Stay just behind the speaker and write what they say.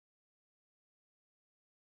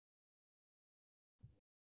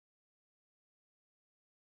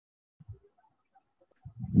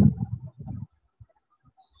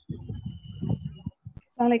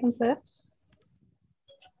Assalamualaikum sir.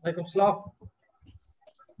 Walaikum salam.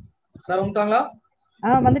 Sir, வந்துட்டாங்களா?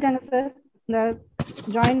 வந்துட்டாங்க sir. இந்த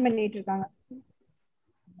ஜாயின் பண்ணிட்டு இருக்காங்க.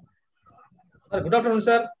 Sir, good afternoon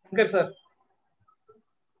sir. Nagar sir.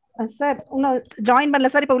 Sir, உன்ன ஜாயின்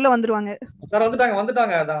பண்ணல சார், இப்ப உள்ள வந்துருவாங்க. Sir வந்துட்டாங்க.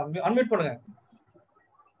 அன்மியூட் பண்ணுங்க.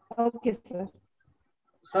 Okay sir.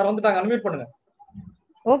 Sir வந்துட்டாங்க, அன்மியூட் பண்ணுங்க.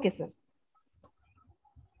 Okay sir.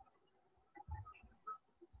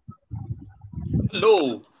 Hello.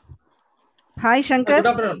 Hi Shankar. Good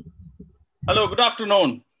afternoon. Hello, good afternoon.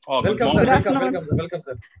 Oh, welcome sir. Welcome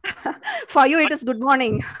sir. For you it is good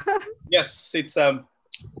morning. Yes, it's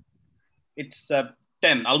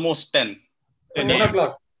 10, almost 10. 10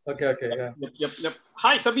 o'clock. Okay. Yeah. Yep.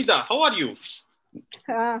 Hi Sabita, how are you?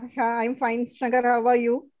 I'm fine. Shankar, how are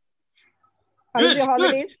you? How was your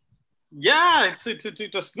holidays? Yeah,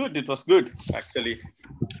 it was good actually.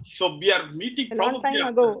 So we are meeting A long probably time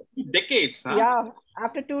after ago. 2 decades, huh? Yeah,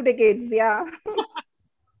 after 2 decades, yeah.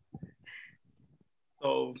 So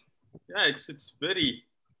yeah, it's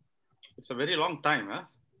a very long time, huh?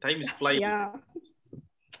 Time is flying. Yeah.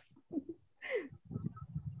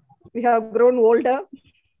 We have grown older.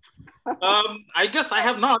 I guess I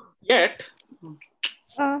have not yet.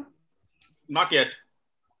 Not yet.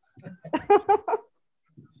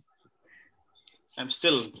 I'm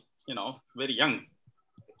still, very young.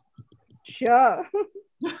 Sure.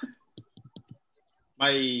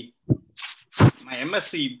 My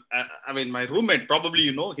MSc, my roommate, probably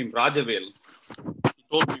you know him, Rajavel. He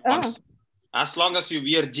told me once, as long as you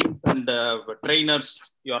wear jeans and trainers,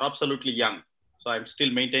 you are absolutely young. So I'm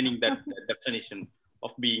still maintaining that definition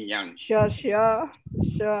of being young. Sure.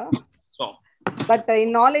 So, but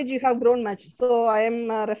in knowledge you have grown much. So I am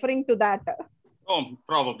referring to that. Oh,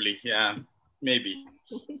 probably, yeah, maybe.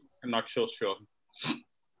 I'm not so sure.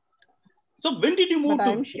 So when did you move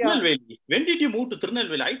to Tirunelveli? When did you move to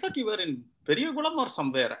Tirunelveli? I thought you were in Periyakulam or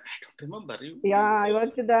somewhere. I don't remember. Yeah, I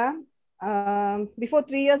worked there. Before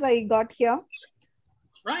 3 years I got here.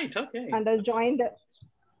 Right, okay. And I joined,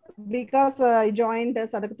 because I joined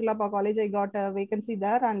Sadakathullah college, I got a vacancy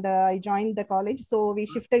there and I joined the college. So we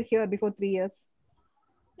shifted here before 3 years.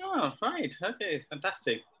 Oh, right. Okay,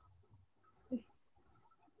 fantastic.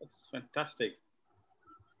 That's fantastic.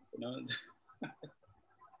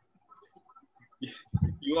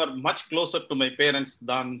 You are much closer to my parents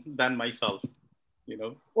than myself,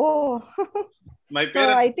 Oh. My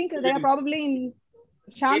parents. So I think they are probably in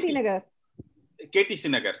Shanti Nagar. KTC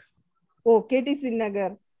Nagar. Oh, KTC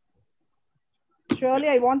Nagar. Surely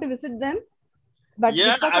I want to visit them, but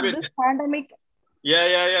because of this pandemic.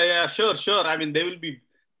 Yeah. Sure.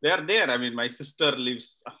 They are there. My sister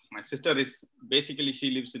is basically, she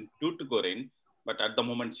lives in Tuticorin, but at the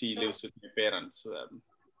moment she lives with my parents.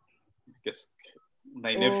 Because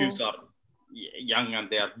my nephews are young and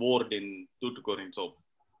they are bored in Tuticorin, so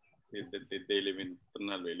they live in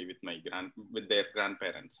Tirunelveli with their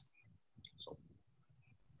grandparents.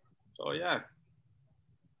 So yeah,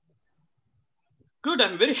 good.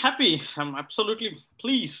 I'm very happy. I'm absolutely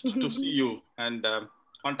pleased to see you and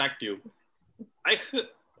contact you.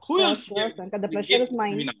 Who else? Sure, the pleasure is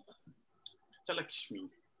mine.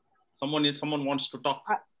 Someone wants to talk.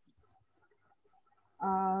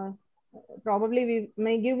 Probably we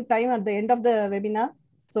may give time at the end of the webinar,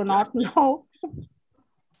 so not now.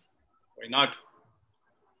 Why not?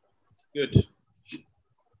 Good.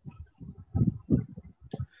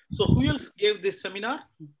 So who else gave this seminar?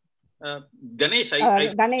 Ganesh.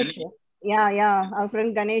 Ganesh. Yeah. Our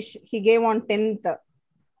friend Ganesh. He gave on 10th.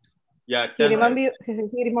 Yeah. 10th.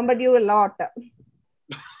 He remembered you a lot.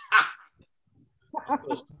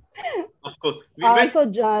 Of course.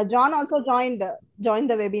 John also joined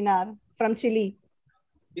the webinar from Chile.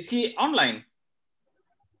 Is he online?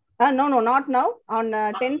 No, not now. On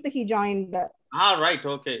 10th he joined. Right.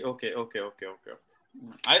 Okay.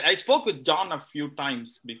 I spoke with John a few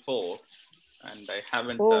times before, and I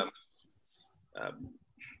haven't.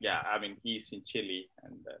 He's in Chile,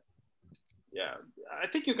 and I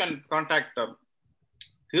think you can contact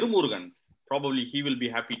Tirumurugan. Probably he will be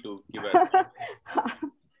happy to give a.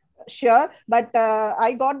 Sure, but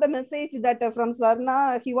I got the message that from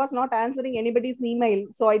Swarna, he was not answering anybody's email,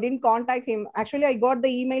 so I didn't contact him. Actually, I got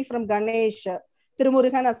the email from Ganesh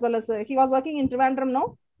Tirumurugan, as well as he was working in Trivandrum,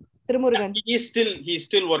 no? Tirumurugan. Yeah, he's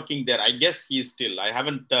still working there. I guess he's still. I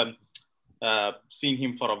haven't seen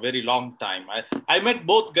him for a very long time. I met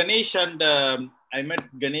both Ganesh and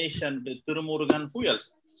Tirumurugan. Who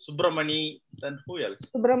else? Subramani, and who else?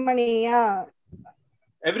 Subramani, yeah.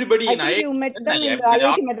 Everybody I in think IIT. you met them in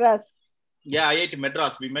IIT Madras. Yeah, IIT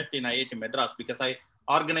Madras. We met in IIT Madras because I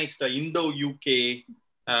organized a Indo-UK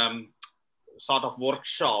sort of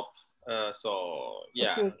workshop. So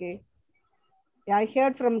yeah. Okay. Yeah, I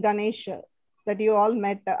heard from Ganesh that you all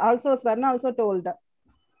met. Also, Swarna also told.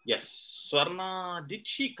 Yes, Swarna, did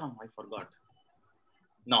she come? I forgot.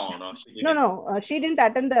 No, she didn't. No, she didn't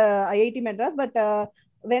attend the IIT Madras, but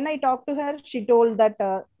when I talked to her, she told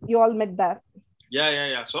that you all met there.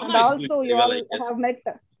 Yeah. Swarna and is also you well, all have met.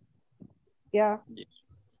 Yeah.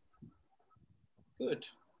 Good.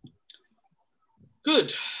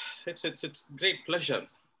 It's great pleasure.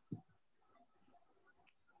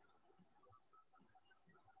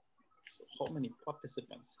 So how many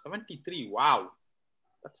participants? 73. Wow.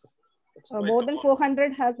 That's More than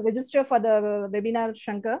 400 has registered for the webinar,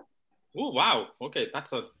 Shankar. Oh wow. Okay,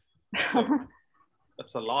 that's a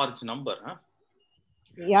large number, huh?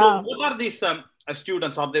 Yeah. So what are these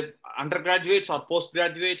students? Are they undergraduates or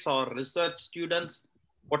postgraduates or research students?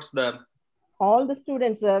 What's the... All the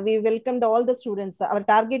students, we welcomed all the students. Our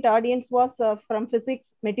target audience was from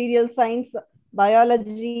physics, material science,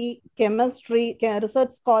 biology, chemistry,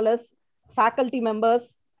 research scholars, faculty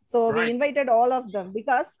members. So we invited all of them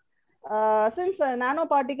because since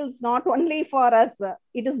nanoparticles not only for us,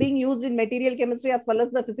 it is being used in material chemistry as well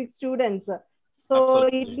as the physics students. So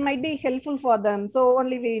it might be helpful for them. So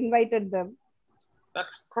only we invited them.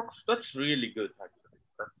 That's really good, actually.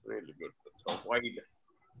 That's really good. That's wide.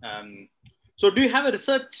 So do you have a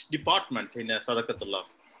research department in Sadakathullah?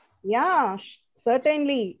 Yeah,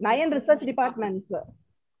 certainly. 9 research departments.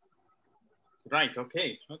 Right,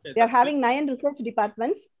 okay. They are having 9 research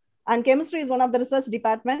departments, and chemistry is one of the research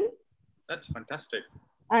department. That's fantastic.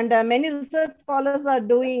 And many research scholars are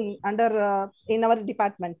doing under in our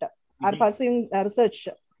department, are pursuing research.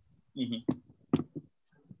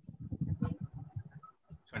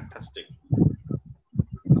 Fantastic.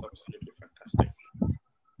 It's absolutely fantastic.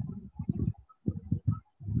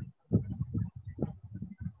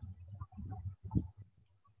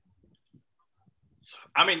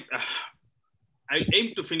 I mean, I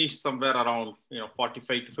aim to finish somewhere around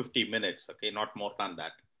 45 to 50 minutes. Okay, not more than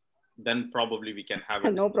that. Then probably we can have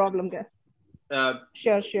it. No problem.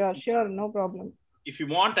 Sure. No problem. If you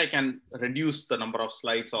want, I can reduce the number of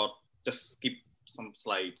slides or just skip some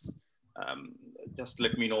slides. Just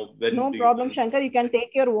let me know when. No problem, Shankar. You can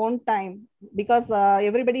take your own time because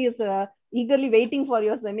everybody is eagerly waiting for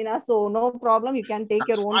your seminar. So no problem. You can take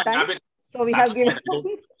your own time. So we have given.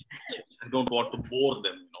 I don't want to bore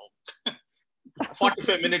them.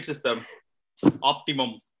 45 minutes is the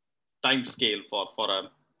optimum time scale for a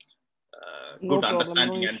good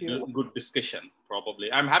understanding and good discussion.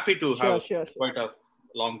 Probably, I'm happy to have quite a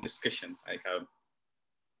long discussion. I have,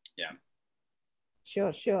 yeah.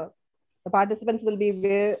 Sure. The participants will be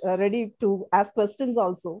ready to ask questions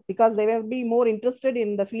also because they will be more interested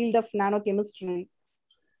in the field of nanochemistry.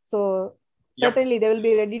 So certainly they will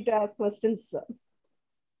be ready to ask questions.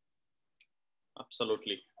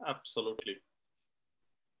 Absolutely.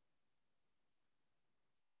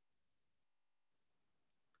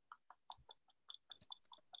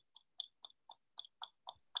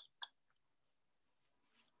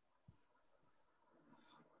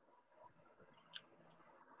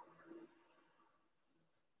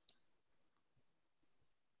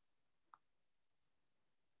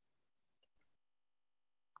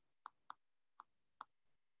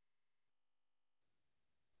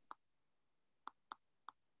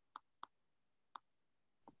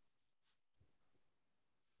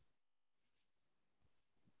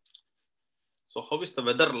 So how is the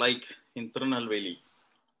weather like in Tirunelveli?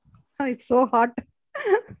 It's so hot.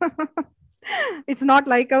 It's not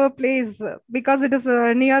like our place because it is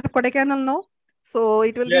near Kodaikanal now. So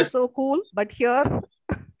it will be so cool. But here,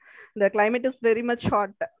 the climate is very much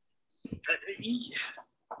hot.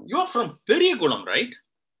 You are from Periyakulam, right?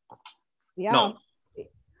 Yeah. No.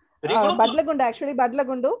 Badlagundu, actually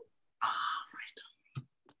Badlagundu. Right.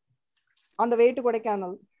 On the way to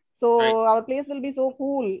Kodaikanal. So our place will be so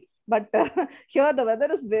cool. But here the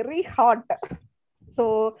weather is very hot.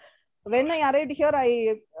 So when I arrived here,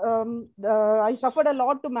 I suffered a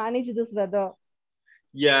lot to manage this weather.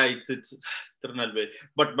 Yeah, it's Tirunelveli.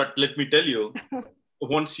 But let me tell you,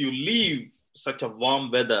 once you leave such a warm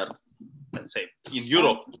weather, let's say in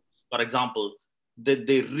Europe, for example,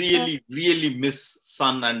 they really miss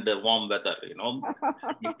sun and warm weather. You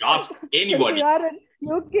ask anybody. Since you are in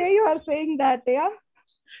UK, you are saying that, yeah?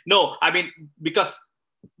 No, I mean, because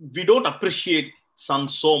we don't appreciate sun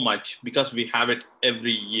so much because we have it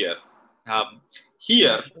every year.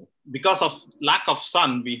 Here, because of lack of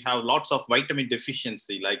sun, we have lots of vitamin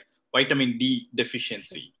deficiency, like vitamin D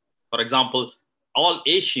deficiency. For example, all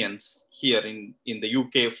Asians here in the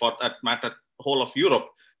UK, for that matter, whole of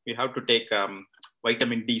Europe, we have to take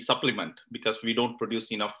vitamin D supplement because we don't produce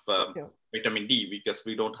enough vitamin D because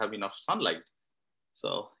we don't have enough sunlight. So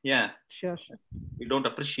yeah, sure. We don't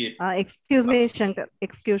appreciate. Excuse me, Shankar.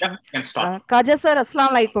 Excuse me. Can start. Kaja sir,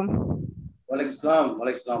 Assalamu alaikum. Walaikum salam.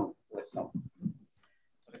 Walaikum salam. Walaikum salam.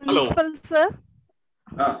 Hello. Principal sir.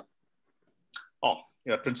 Oh,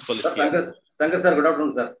 your principal is Sir, here. Sankar sir, good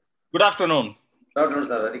afternoon, sir. Good afternoon. Good afternoon,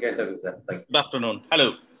 sir. Very kind of you, sir. Thank you. Good afternoon. Hello.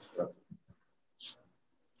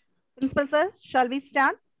 Principal sir, shall we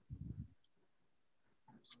start?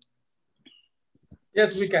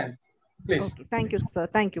 Yes, we can. Please. Okay, thank you, sir.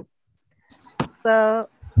 Thank you. Sir,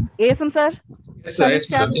 ASM sir? Yes, sir. Yes,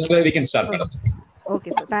 madam. We can start, madam.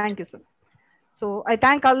 Okay, sir. Thank you, sir. So I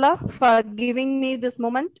thank Allah for giving me this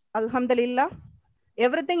moment. Alhamdulillah.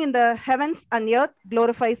 Everything in the heavens and earth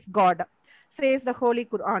glorifies God, says the Holy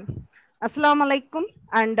Quran. Assalamu alaikum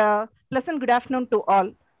and pleasant good afternoon to all.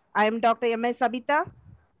 I am Dr. M.A. Sabita,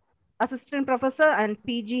 Assistant Professor and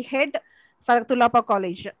PG Head, Sadakathullah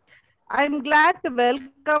College. I am glad to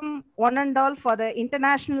welcome one and all for the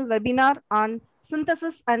international webinar on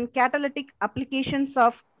synthesis and catalytic applications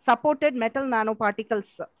of supported metal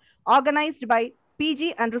nanoparticles, organized by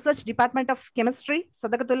PG and Research Department of Chemistry,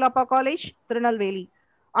 Sadakathullah College, Tirunelveli.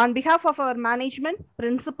 On behalf of our management,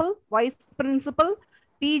 principal, vice principal,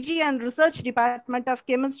 PG and Research Department of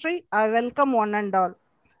Chemistry, I welcome one and all.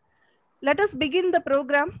 Let us begin the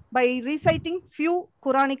program by reciting few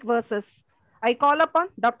Quranic verses. I call upon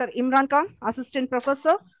Dr. Imran Khan, Assistant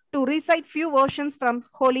Professor, to recite few versions from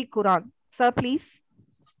Holy Quran. Sir, please.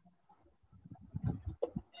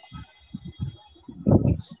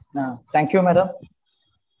 Thank you, madam.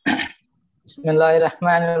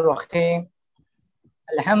 Bismillahirrahmanirrahim.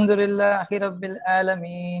 Alhamdulillahi Rabbil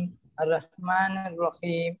Alameen.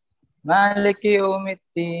 Ar-Rahmanir-Rahim. Maliki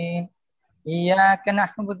Yawmiddin. Iyyaka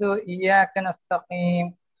na'budu wa iyyaka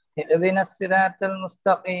nasta'in. Ihdina as-siratal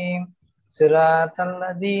mustaqim. Siratal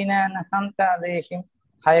ladzina an'amta 'alaihim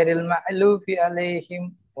ghairil maghdubi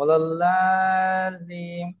 'alaihim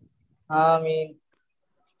waladdallin. Amin.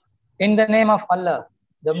 In the name of Allah,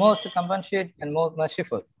 the most compassionate and most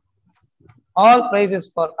merciful. All praises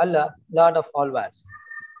for Allah, Lord of all worlds,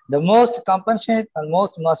 the most compassionate and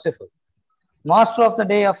most merciful, Master of the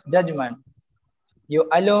day of judgment. You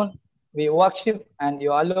alone we worship and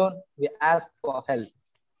you alone we ask for help.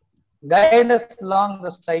 Guide us along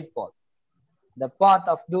the straight path, the path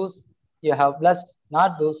of those you have blessed,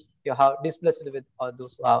 not those you have displeased with or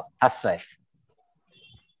those who have astray.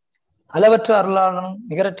 அளவற்ற அருளாளனும்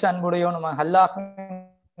நிகரற்ற அன்புடையவனும் அல்லாஹ்வின்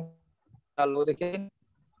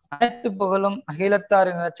அனைத்து புகழும்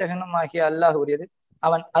அகிலத்தாரின் இரட்சகனும் ஆகிய அல்லாஹ் உரியது.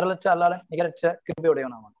 அவன் அருளற்ற அல்லாளன் நிகரற்ற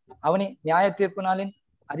கிருபையுடையவன் ஆவான். அவனே நியாய தீர்ப்பு நாளின்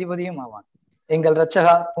அதிபதியும் ஆவான். எங்கள்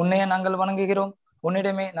இரட்சகா, உன்னையே நாங்கள் வணங்குகிறோம்,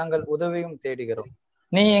 உன்னிடமே நாங்கள் உதவியும் தேடுகிறோம்.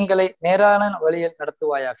 நீ எங்களை நேரான வழியில்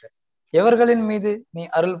நடத்துவாயாக. எவர்களின் மீது நீ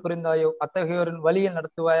அருள் புரிந்தாயோ அத்தகையோரின் வழியில்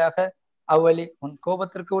நடத்துவாயாக. அவ்வழி உன்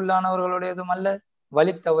கோபத்திற்கு உள்ளானவர்களுடையதும் அல்ல,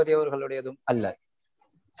 வழி தவறியவர்களுடையதும் அல்ல.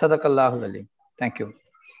 சதகல்லாஹுல் அலீம். Thank you.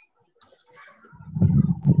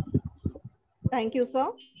 Thank you, sir.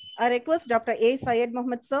 I request Dr. A. Syed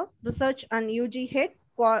Mohammed, sir, Research and UG Head,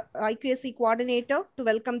 IQAC Coordinator, to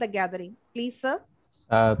welcome the gathering. Please, sir.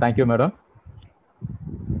 Thank you, madam.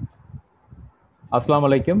 Assalamu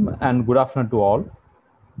alaikum and good afternoon to all.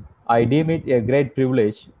 I deem it a great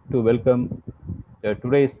privilege to welcome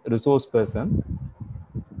today's resource person,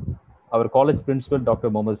 our college principal, Dr.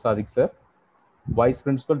 Mohammed Sadiq, sir, Vice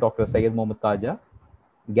Principal, Dr. Syed Mohammed Taja,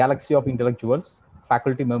 galaxy of intellectuals,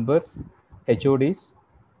 faculty members, HODs,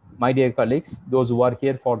 my dear colleagues, those who are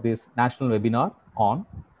here for this national webinar on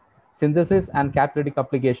synthesis and catalytic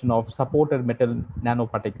application of supported metal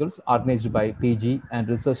nanoparticles organized by PG and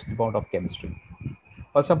Research Department of Chemistry.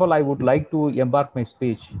 First of all, I would like to embark my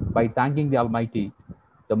speech by thanking the Almighty,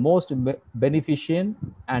 the most beneficent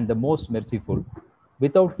and the most merciful.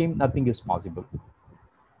 Without him, nothing is possible.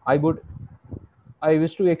 I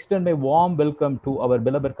wish to extend my warm welcome to our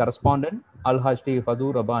beloved correspondent, Al-Hajj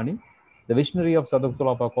Fadur Rabani, the visionary of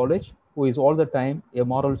Sadakathullah College, who is all the time a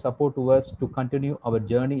moral support to us to continue our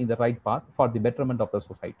journey in the right path for the betterment of the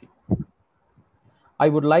society. I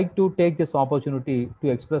would like to take this opportunity to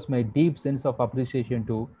express my deep sense of appreciation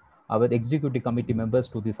to our executive committee members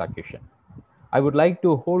to this occasion. I would like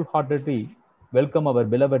to wholeheartedly welcome our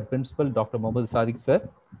beloved principal, Dr. Mohammed Sadiq, sir,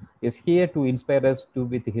 is here to inspire us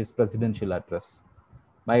with his presidential address.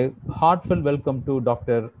 My heartfelt welcome to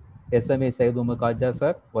Dr. SMA Syed Umar Kaja,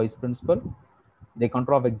 sir, Vice Principal, the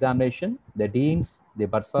Control of Examination, the Deans, the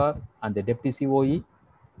Barsar, and the Deputy COE,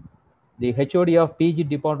 the HOD of PG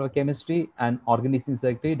Department of Chemistry and Organizing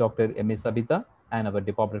Secretary, Dr. M.A. Sabita, and our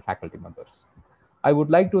department faculty members. I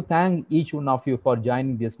would like to thank each one of you for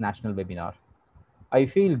joining this national webinar. I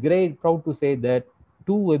feel proud to say that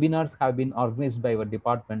 2 webinars have been organized by our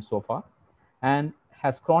department so far and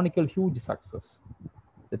has chronicled huge success.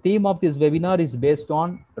 The theme of this webinar is based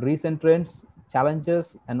on recent trends,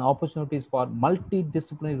 challenges, and opportunities for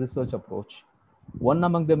multidisciplinary research approach. One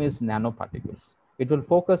among them is nanoparticles. It will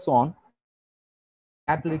focus on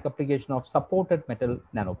catalytic application of supported metal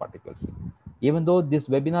nanoparticles. Even though this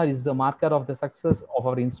webinar is a marker of the success of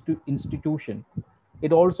our institution,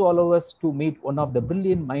 it also allows us to meet one of the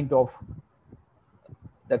brilliant minds of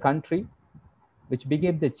the country, which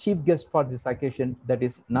became the chief guest for this occasion, that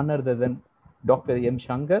is none other than Dr. M.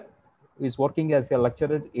 Shankar, who is working as a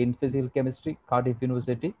lecturer in physical chemistry, Cardiff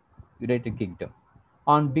University, United Kingdom.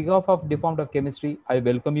 On behalf of Department of Chemistry, I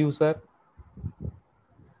welcome you, sir.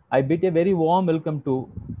 I bid a very warm welcome to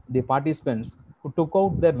the participants who took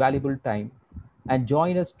out their valuable time and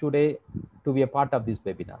join us today to be a part of this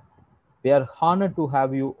webinar. We are honored to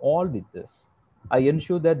have you all with us. I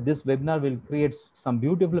ensure that this webinar will create some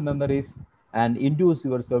beautiful memories and induce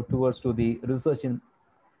yourself towards to the research in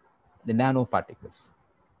the nanoparticles.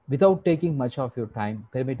 Without taking much of your time,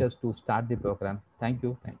 permit us to start the program. Thank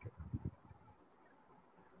you. Thank you.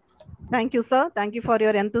 Thank you, sir. Thank you for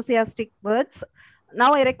your enthusiastic words.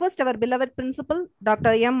 Now I request our beloved principal,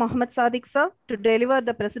 Dr. M. Mohammed Sadiq, sir, to deliver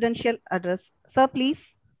the presidential address. Sir,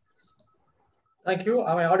 please. Thank you.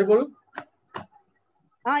 Am I audible?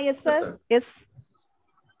 Yes, sir. Yes.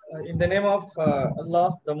 In the name of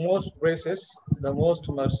Allah, the most gracious, the most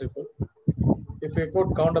merciful. If we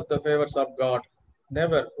could count up the favors of God,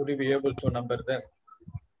 never would we be able to number them.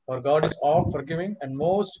 For God is all forgiving and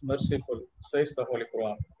most merciful, says the Holy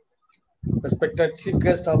Quran. Respected chief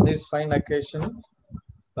guest of this fine occasion,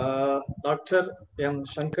 Dr. M.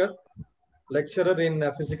 Shankar, lecturer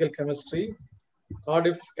in physical chemistry,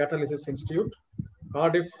 Cardiff Catalytic Institute,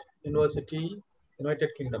 Cardiff University, United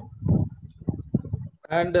Kingdom.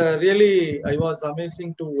 And really, I was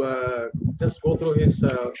amazing to just go through his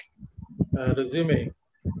resume.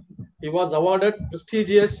 He was awarded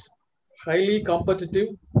prestigious, highly competitive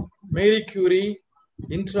Marie Curie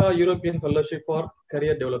Intra-European Fellowship for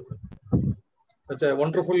Career Development. Such a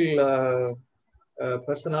wonderful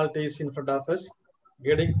personalities in front of us,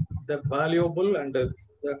 getting the valuable and the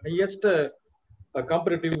highest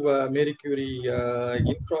competitive Marie Curie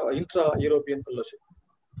Intra-European Fellowship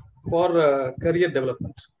for career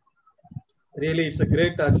development. Really, it's a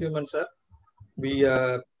great achievement, sir. We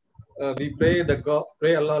pray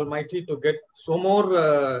pray Allah Almighty to get so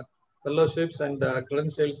more fellowships and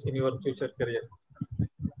credentials in your future career.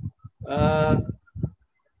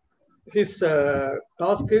 His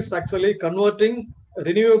task is actually converting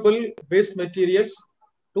renewable waste materials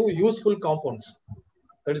to useful compounds.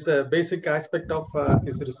 That is a basic aspect of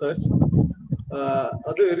his research.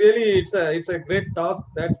 Really, it's a great task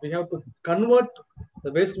that we have to convert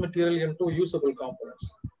the waste material into usable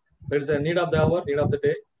components. That is a need of the hour, need of the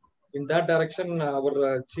day. In that direction,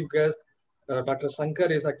 our chief guest, Dr.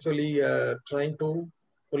 Shankar, is actually trying to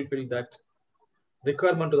fulfill that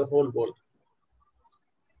requirement to the whole world.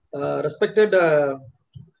 Respected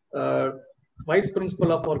Vice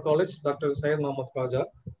Principal of our college, Dr. Syed Mohammad Khaja,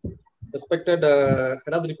 respected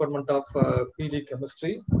Head of the Department of PG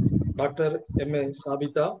Chemistry, Dr. M.A.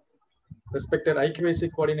 Sabita, respected IQAC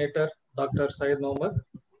Coordinator, Dr. Syed Mohammad,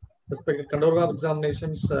 respected Controller of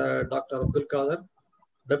Examinations, Dr. Abdul Qadir,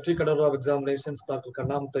 Deputy Controller of Examinations, Dr.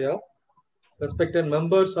 Karnam Taya, respected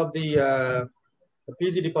members of the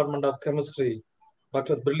PG Department of Chemistry,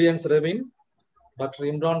 Dr. Brilliance Ravin, Dr.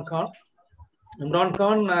 Imran Khan. Imran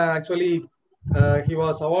Khan, actually, he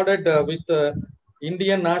was awarded with the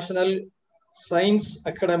Indian National Science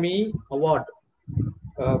Academy Award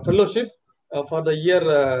Fellowship for the year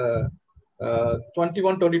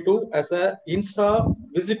 21-22 as a INSTA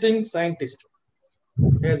visiting scientist.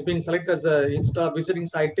 He has been selected as a INSTA visiting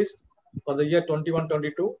scientist for the year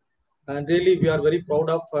 21-22. And really, we are very proud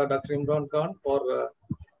of Dr. Imran Khan for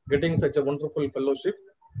getting such a wonderful fellowship.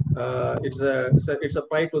 It's a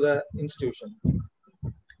pride to the institution.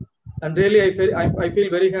 And really, I feel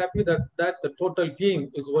very happy that the total team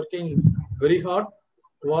is working very hard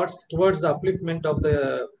towards the upliftment of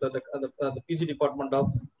the PG Department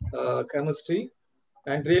of Chemistry.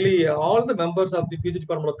 And really, all the members of the PG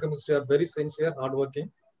Department of Chemistry are very sincere, hardworking.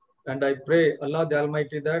 And I pray Allah the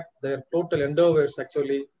Almighty that their total endeavors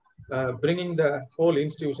actually bringing the whole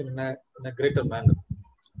institution in a greater manner.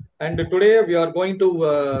 And today we are going to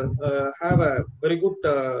have a very good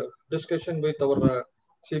discussion with our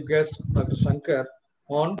chief guest, Dr. Shankar,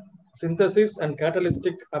 on synthesis and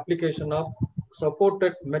catalytic application of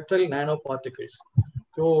supported metal nanoparticles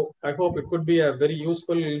to So I hope it could be a very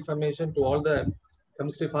useful information to all the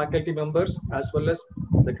chemistry faculty members as well as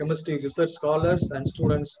the chemistry research scholars and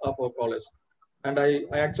students of our college. And I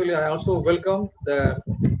also welcome the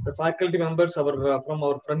faculty members from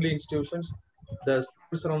our friendly institutions, the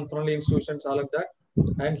students from friendly institutions, all of that.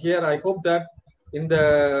 And here I hope that in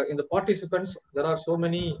the participants there are so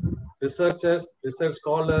many researchers, research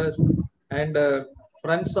scholars, and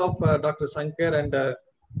friends of Dr. Sankar, and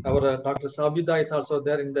our Dr. Sabita is also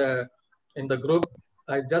there in the group.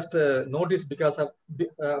 I just noticed because of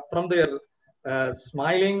from their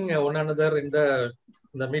smiling one another in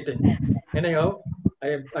the meeting. Anyhow,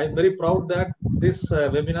 I'm very proud that this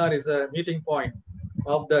webinar is a meeting point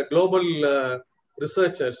of the global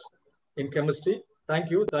researchers in chemistry. Thank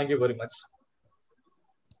you very much.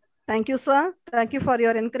 Thank you, sir. Thank you for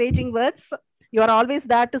your encouraging words. You are always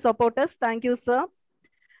there to support us. Thank you, sir.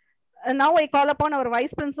 Now I call upon our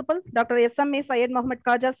Vice Principal, Dr. S.M.A. Syed Mohammed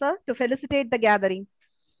Khaja, sir, to felicitate the gathering.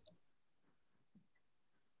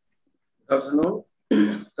 Good afternoon.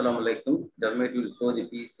 Assalamu alaikum. The Almighty will show the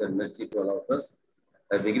peace and mercy to all of us.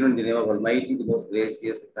 I begin in the name of Almighty, the most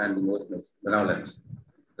gracious and the most benevolent.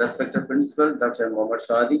 Respected Principal, Dr. Muhammad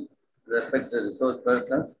Shadi, respected resource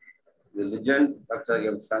persons, the legend, Dr.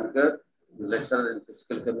 M. Shankar, the lecturer in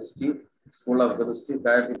physical chemistry, School of Chemistry,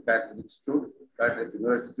 Catalytic Institute, Catalytic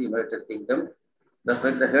University, United Kingdom.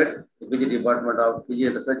 Respected head, the PG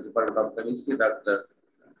Research Department of Chemistry, Dr.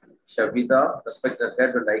 Shabida, respected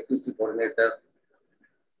head and IQC coordinator,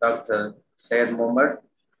 Dr. Syed Mohammed,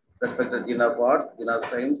 respected Dean of Arts, Dean of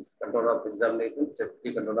Science, Controller of Examinations,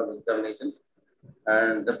 Deputy Controller of Examinations,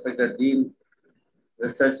 and respected Dean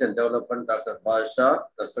Research and Development, Dr. Pasha,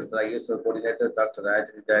 respected ISO coordinator, Dr.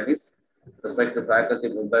 Anthony Danis, respected faculty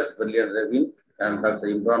members, Brilliant Revin, and Dr.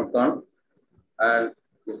 Imran Khan, and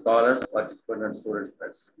the scholars, participants, and students,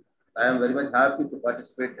 friends. I am very much happy to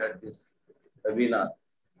participate at this webinar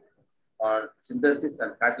on synthesis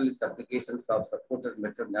and catalytic applications of supported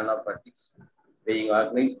metal nanoparticles being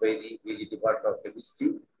organized by the Department of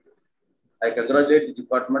Chemistry. I congratulate the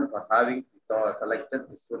department for having selected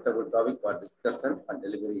the suitable topic for discussion and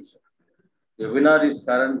deliberation. The webinar is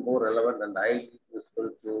current, more relevant, and highly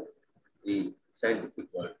useful to the scientific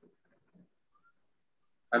world.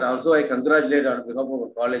 And also, I congratulate on behalf of our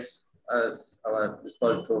college as our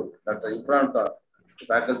principal told, Dr. Imran Khan,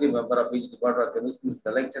 faculty member of each Department of Chemistry,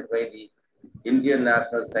 selected by the Indian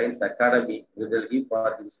National Science Academy, New Delhi,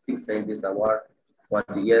 for the Distinct Scientist Award for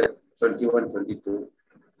the year 21-22.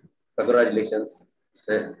 Congratulations,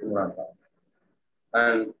 Sir Imran Khan.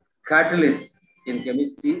 And catalysts in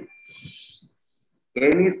chemistry,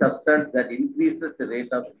 any substance that increases the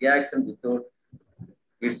rate of reaction without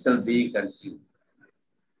itself being consumed.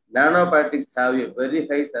 Nanoparticles have a very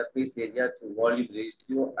high surface area to volume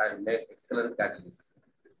ratio and make excellent catalysts.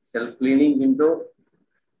 Self-cleaning window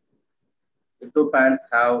pans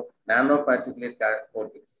have nanoparticulate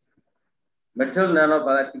coatings. Metal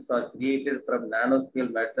nanoparticles are created from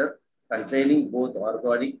nanoscale matter containing both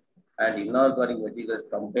organic and inorganic materials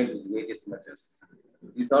combined with various metals.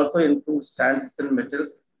 This also includes transition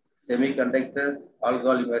metals, semiconductors,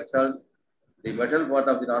 alkali metals. The metal part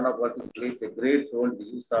of the nanoparticles plays a great role in the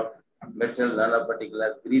use of metal nanoparticles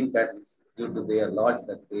as green catalysts due to their large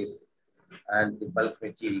surface and the bulk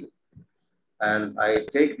material. And I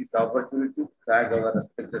take this opportunity to thank our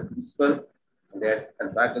respected principal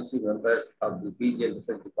and faculty members of the PG and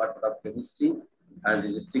Research Department of Chemistry and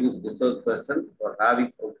the distinguished resource person for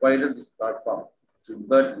having provided this platform to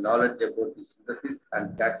impart knowledge about the synthesis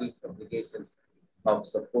and catalytic applications of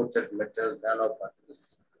supported metal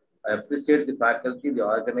nanoparticles. I appreciate the faculty, the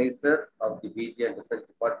organizer of the PG and Research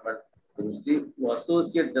Department of Chemistry, who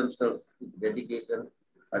associate themselves with dedication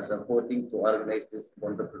and supporting to organize this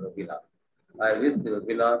wonderful webinar. I wish the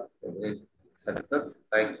webinar a great success.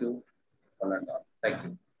 Thank you. Thank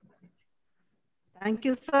you. Thank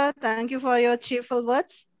you, sir. Thank you for your cheerful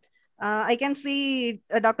words. I can see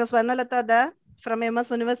Dr. Swarnalatha there from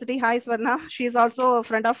MS University. Hi, Swarna. She is also a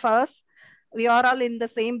friend of ours. We are all in the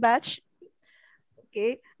same batch.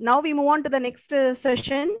 Okay. Now we move on to the next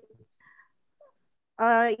session.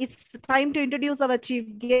 It's time to introduce our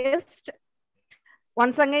chief guest.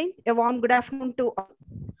 Once again, a warm good afternoon to all.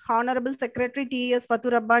 Honorable Secretary T.S.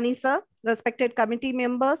 Fatur Rabbani, sir, respected committee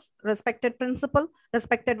members, respected principal,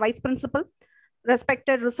 respected vice principal,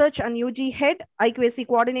 respected research and UG head, IQAC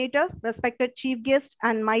coordinator, respected chief guest,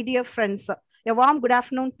 and my dear friends. A warm good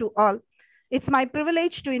afternoon to all. It's my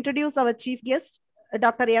privilege to introduce our chief guest,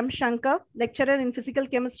 Dr. M. Shankar, lecturer in physical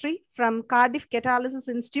chemistry from Cardiff Catalysis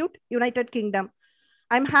Institute, United Kingdom.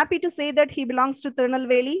 I'm happy to say that he belongs to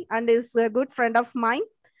Tirunelveli and is a good friend of mine.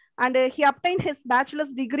 And he obtained his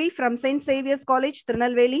bachelor's degree from St. Xavier's College,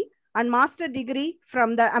 Tirunelveli, and master degree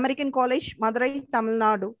from the American College, Madurai, Tamil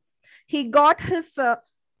Nadu. He got his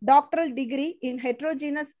doctoral degree in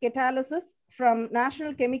heterogeneous catalysis from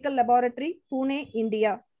National Chemical Laboratory, Pune,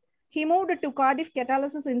 India. He moved to Cardiff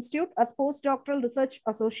Catalysis Institute as postdoctoral research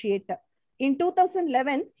associate. In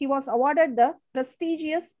 2011, he was awarded the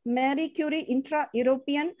prestigious Marie Curie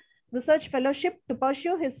Intra-European Research Fellowship to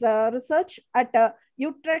pursue his research at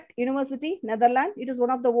Utrecht University, Netherlands. It is one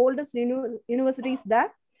of the oldest universities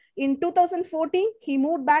there. In 2014, he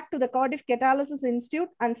moved back to the Cardiff Catalysis Institute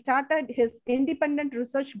and started his independent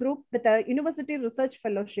research group with a university research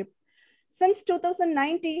fellowship. Since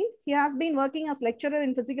 2019, he has been working as lecturer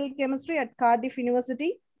in physical chemistry at Cardiff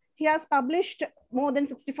University. He has published more than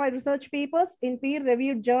 65 research papers in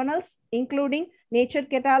peer-reviewed journals, including Nature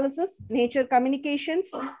Catalysis, Nature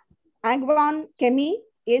Communications, Angwan Chemi,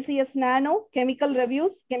 ACS Nano, Chemical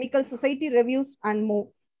Reviews, Chemical Society Reviews, and more.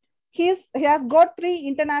 He has got 3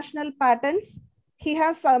 international patents. He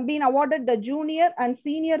has been awarded the Junior and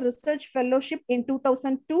Senior Research Fellowship in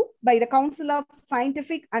 2002 by the Council of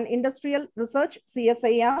Scientific and Industrial Research,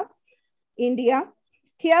 CSIR, India.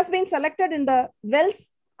 He has been selected in the Wells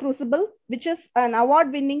Crucible, which is an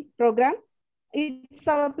award-winning program. It's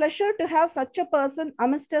a pleasure to have such a person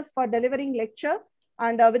amidst us for delivering lecture.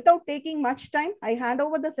 And without taking much time, I hand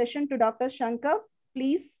over the session to Dr. Shankar,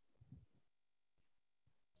 please.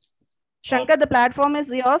 Shankar, the platform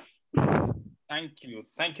is yours. Thank you.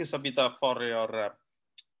 Thank you, Sabita, for your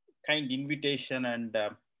kind invitation, and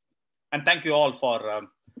thank you all for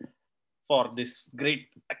this great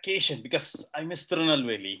occasion, because I miss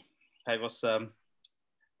Tirunelveli. I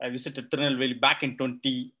visited Tirunelveli back in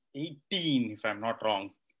 2018, if I'm not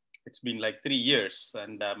wrong. It's been like 3 years,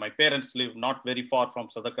 and my parents live not very far from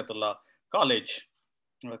Sadakathullah College.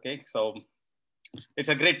 Okay, so it's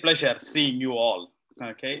a great pleasure seeing you all.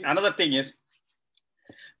 Okay, another thing is,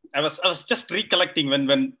 I was just recollecting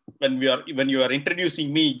when you are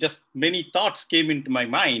introducing me, just many thoughts came into my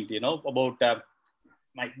mind, you know, about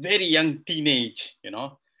my very young teenage, you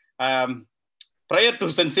know. Prior to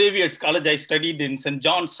St. Xavier's College, I studied in St.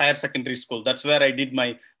 John's Higher Secondary School. That's where I did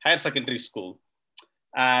my higher secondary school.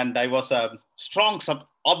 And I was a strong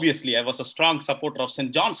supporter of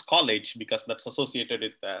St. John's College, because that's associated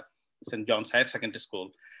with St. John's Higher Secondary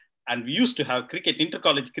School. And we used to have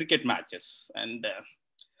inter-college cricket matches. And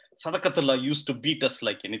Sadakathullah used to beat us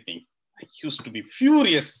like anything. I used to be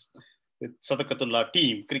furious with Sadakathullah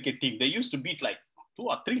cricket team. They used to beat like 2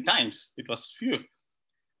 or 3 times. It was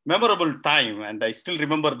memorable time, and I still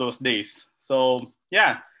remember those days. So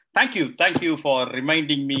yeah, thank you for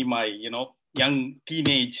reminding me my, you know, young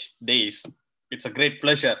teenage days. It's a great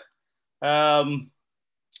pleasure.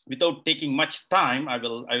 Without taking much time, I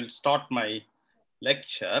will start my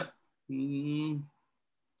lecture.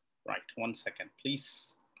 Right, 1 second,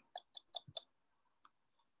 please.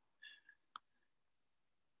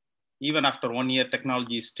 Even after 1 year,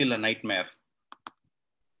 technology is still a nightmare.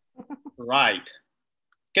 Right.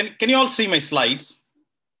 Can you all see my slides?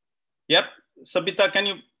 Yep. Sabita,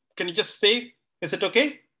 can you just say, is it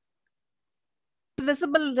okay? It's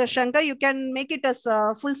visible, Shankar. You can make it as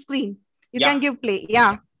full screen. You can give play.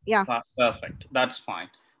 Yeah. Perfect. That's fine.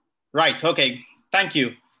 Right. Okay. Thank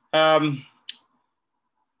you. And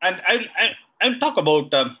I'll talk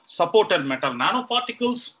about supported metal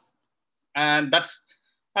nanoparticles, and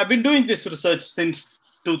I've been doing this research since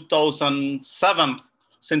 2007,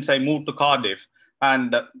 since I moved to Cardiff.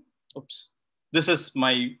 And this is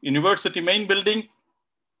my university main building,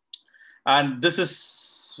 and this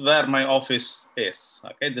is where my office is.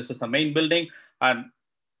 Okay, this is the main building, and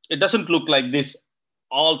it doesn't look like this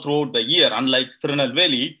all throughout the year. Unlike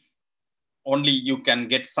Tirunelveli, only you can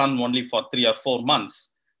get sun only for 3 or 4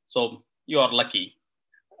 months. So you are lucky.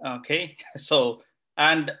 Okay, so,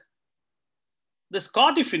 and this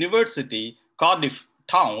Cardiff University, Cardiff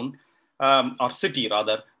town, or city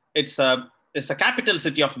rather, it's a capital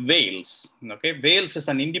city of Wales. Okay, Wales is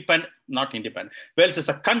Wales is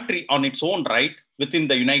a country on its own right within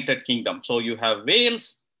the United Kingdom. So you have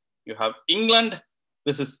Wales, you have England.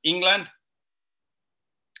 This is England,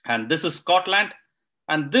 and this is Scotland,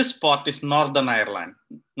 and this part is Northern Ireland.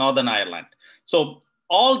 So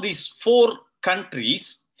all these 4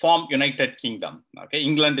 countries form United Kingdom. Okay,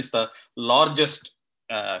 England is the largest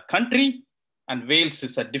country, and Wales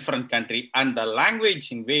is a different country, and the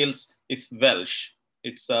language in Wales is Welsh.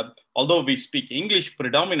 It's although we speak English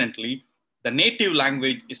predominantly, the native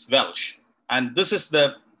language is Welsh, and this is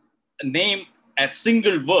the name, a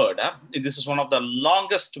single word. This is one of the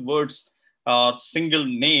longest words or single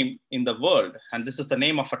name in the world, and this is the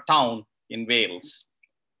name of a town in Wales.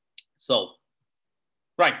 So,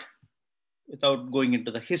 right, without going into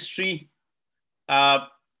the history,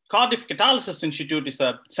 Cardiff Catalysis Institute is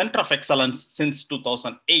a center of excellence since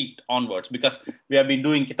 2008 onwards, because we have been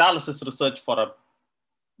doing catalysis research for a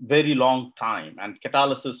very long time. And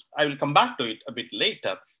catalysis, I will come back to it a bit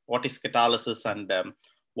later. What is catalysis and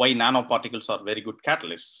why nanoparticles are very good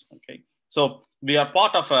catalysts. Okay, so we are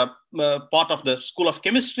part of the School of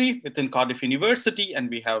Chemistry within Cardiff University, and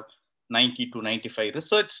we have 90 to 95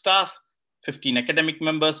 research staff, 15 academic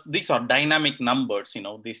members. These are dynamic numbers, you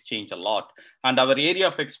know, these change a lot. And our area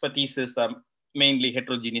of expertise is mainly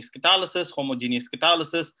heterogeneous catalysis, homogeneous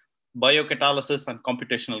catalysis, biocatalysis, and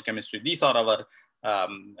computational chemistry. These are our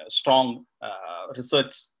strong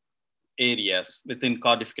research areas within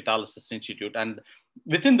Cardiff Catalysis Institute. And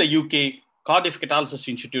within the UK, Cardiff Catalysis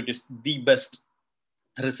Institute is the best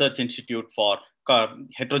research institute for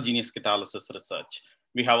heterogeneous catalysis research.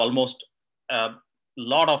 We have almost a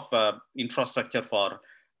lot of infrastructure for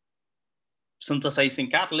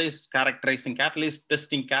synthesizing catalysts, characterizing catalysts,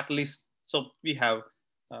 testing catalysts. So we have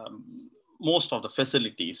most of the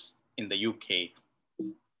facilities in the UK.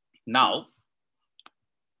 Now,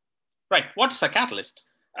 right, what's a catalyst?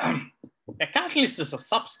 A catalyst is a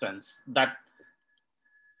substance that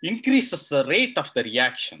increases the rate of the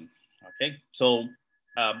reaction. Okay, so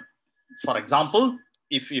for example,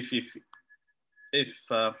 if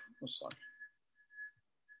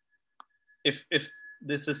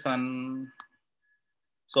this is an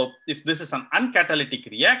uncatalytic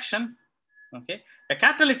reaction, okay, a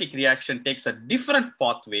catalytic reaction takes a different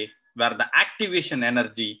pathway where the activation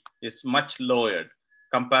energy is much lowered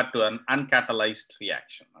compared to an uncatalyzed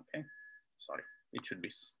reaction. Okay, sorry, it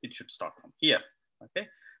should start from here. Okay,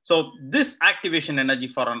 so this activation energy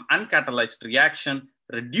for an uncatalyzed reaction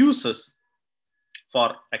reduces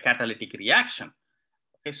for a catalytic reaction.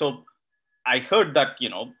 Okay, so I heard that, you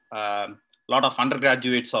know, a lot of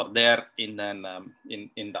undergraduates are there in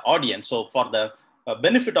the audience. So for the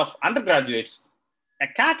benefit of undergraduates, a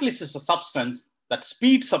catalyst is a substance that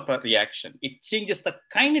speeds up a reaction. It changes the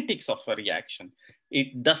kinetics of a reaction.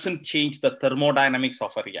 It doesn't change the thermodynamics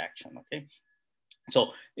of a reaction. Okay,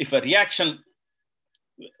 so if a reaction,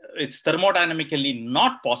 it's thermodynamically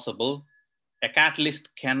not possible, a catalyst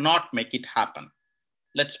cannot make it happen.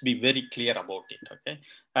 Let's be very clear about it. Okay,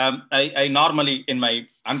 I normally, in my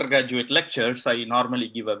undergraduate lectures, I normally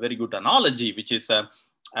give a very good analogy, which is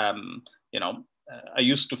you know, I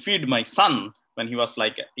used to feed my son when he was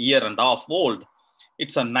like a year and a half old.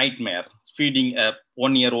 It's a nightmare. Feeding a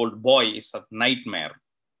 1-year-old boy is a nightmare.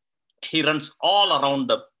 He runs all around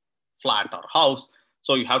the flat or house,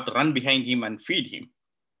 so you have to run behind him and feed him.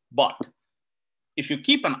 But if you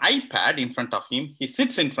keep an iPad in front of him, he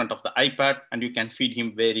sits in front of the iPad and you can feed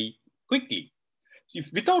him very quickly. So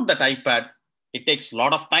if without that iPad, it takes a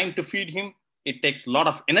lot of time to feed him. It takes a lot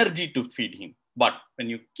of energy to feed him. But when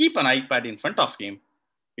you keep an iPad in front of him,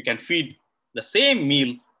 you can feed the same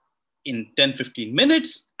meal in 10-15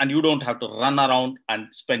 minutes, and you don't have to run around and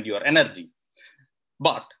spend your energy.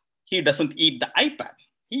 But he doesn't eat the iPad.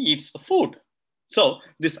 He eats the food. So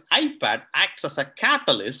this iPad acts as a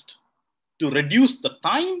catalyst to reduce the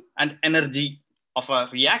time and energy of a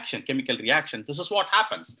reaction, chemical reaction. This is what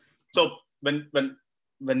happens. So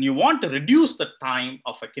when you want to reduce the time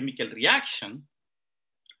of a chemical reaction,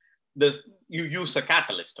 you use a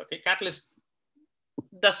catalyst. Okay, catalyst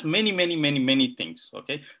does many things.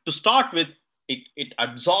 Okay, to start with, it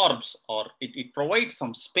absorbs, or it provides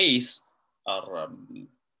some space or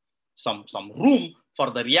some room for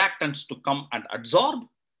the reactants to come and absorb,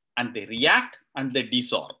 and they react and they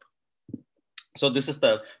desorb. So this is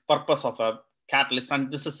the purpose of a catalyst, and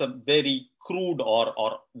this is a very crude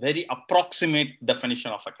or very approximate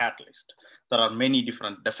definition of a catalyst. There are many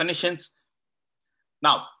different definitions.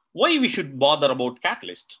 Now, why we should bother about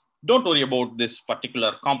catalyst? Don't worry about this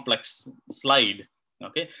particular complex slide.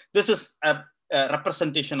 Okay, this is a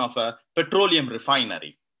representation of a petroleum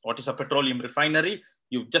refinery. What is a petroleum refinery?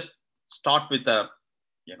 You just start with a,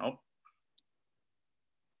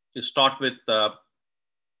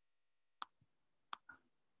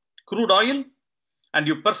 crude oil, and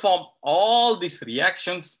you perform all these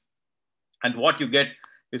reactions, and what you get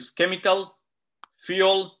is chemical,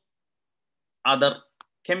 fuel, other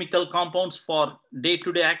chemical compounds for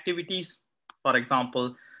day-to-day activities. For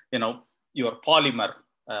example, your polymer,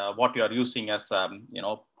 what you are using as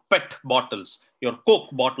PET bottles, your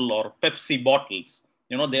Coke bottle or Pepsi bottles,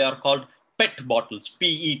 they are called PET bottles,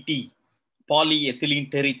 PET, polyethylene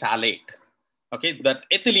terephthalate. Okay, that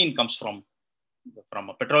ethylene comes from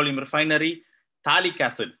a petroleum refinery. Phthalic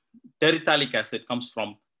acid, terephthalic acid, comes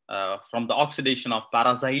from the oxidation of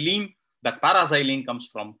paraxylene. That paraxylene comes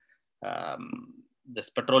from this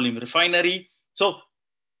petroleum refinery. So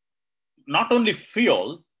not only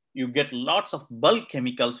fuel, you get lots of bulk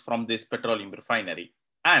chemicals from this petroleum refinery.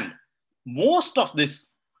 And most of these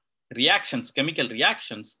reactions, chemical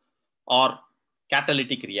reactions, are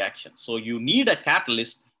catalytic reactions. So you need a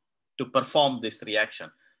catalyst to perform this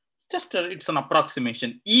reaction. It's an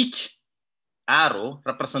approximation. Each arrow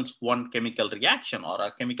represents one chemical reaction or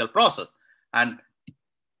a chemical process. And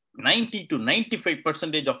 90 to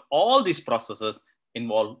 95% of all these processes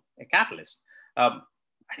involve a catalyst. I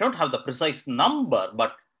don't have the precise number,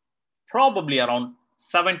 but probably around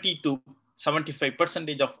 70 to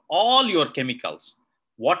 75% of all your chemicals,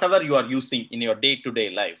 whatever you are using in your day-to-day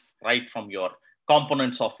life, right from your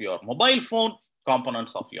components of your mobile phone,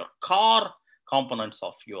 components of your car, components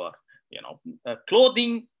of your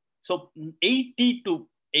clothing. So 80 to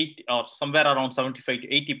 80 or somewhere around 75 to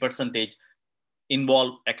 80%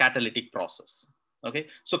 involve a catalytic process. Okay,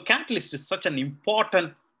 so catalyst is such an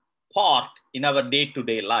important part in our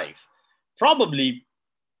day-to-day life. Probably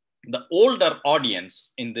the older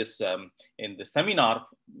audience in this seminar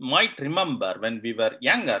might remember when we were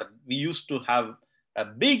younger, we used to have a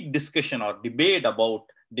big discussion or debate about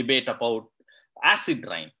acid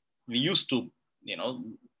rain. We used to,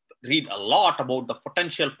 read a lot about the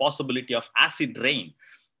potential possibility of acid rain.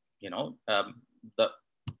 The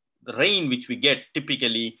rain which we get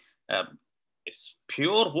typically is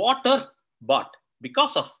pure water, but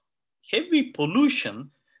because of heavy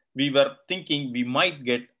pollution, we were thinking we might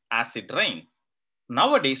get acid rain.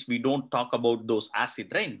 Nowadays, we don't talk about those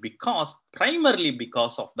acid rain primarily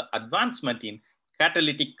because of the advancement in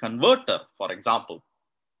catalytic converter, for example.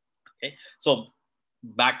 Okay, so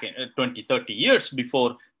back in 20, 30 years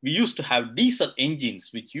before, we used to have diesel engines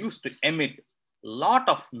which used to emit a lot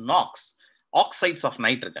of NOx, oxides of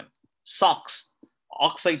nitrogen, SOx,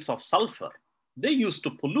 oxides of sulfur. They used to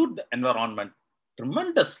pollute the environment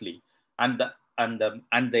tremendously, and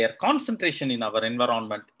their concentration in our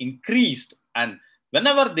environment increased. And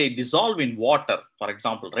whenever they dissolve in water, for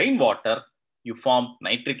example, rainwater, you form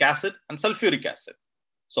nitric acid and sulfuric acid.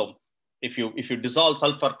 So if you dissolve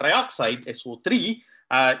sulfur trioxide, SO3,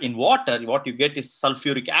 in water, what you get is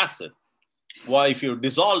sulfuric acid. Well, if you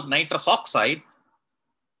dissolve nitrous oxide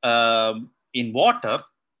in water,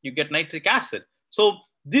 you get nitric acid. So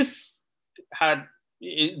this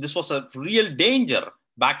was a real danger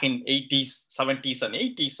back in 80s, 70s and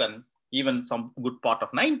 80s, and even some good part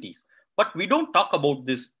of 90s. But we don't talk about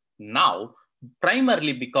this now,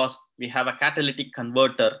 primarily because we have a catalytic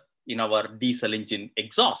converter in our diesel engine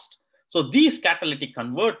exhaust. So these catalytic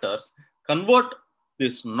converters convert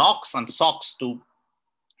this NOx and SOx to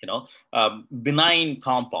benign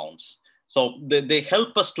compounds. So they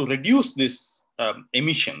help us to reduce these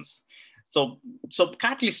emissions. So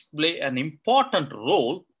catalysts play an important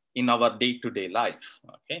role in our day-to-day life.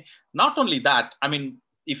 Okay, not only that, I mean,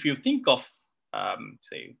 if you think of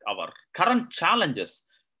say our current challenges,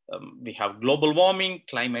 we have global warming,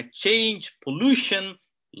 climate change, pollution,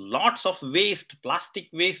 lots of waste, plastic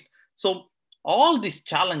waste. So all these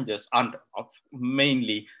challenges, and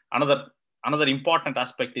mainly another important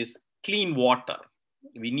aspect is clean water.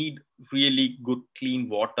 We need really good clean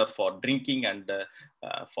water for drinking and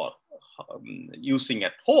for using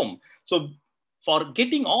at home. So for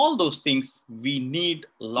getting all those things, we need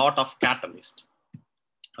a lot of catalyst.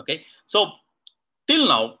 Okay, so till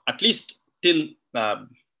now, at least till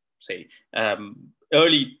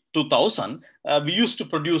early 2000, we used to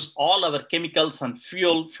produce all our chemicals and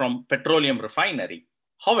fuel from petroleum refinery.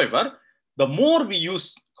 However, the more we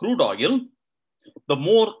use crude oil, the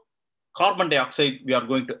more carbon dioxide we are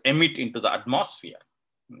going to emit into the atmosphere.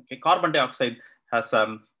 Okay, carbon dioxide has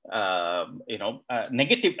a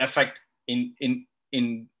negative effect in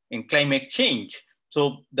climate change.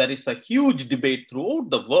 So there is a huge debate throughout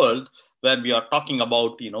the world where we are talking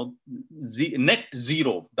about net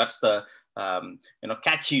zero. That's the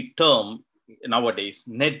catchy term nowadays,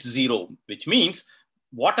 net zero, which means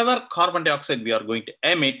whatever carbon dioxide we are going to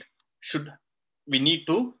emit, we need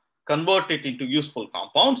to convert it into useful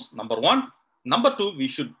compounds, number one. Number two, we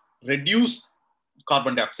should reduce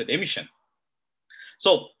carbon dioxide emission.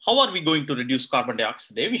 So how are we going to reduce carbon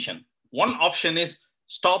dioxide emission? One option is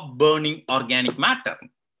stop burning organic matter.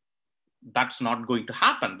 That's not going to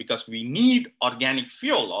happen because we need organic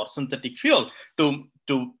fuel or synthetic fuel to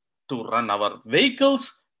run our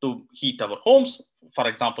vehicles, to heat our homes. For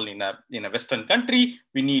example, in a Western country,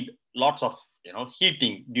 we need lots of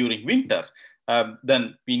heating during winter.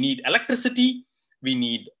 Then we need electricity. We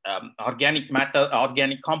need organic matter,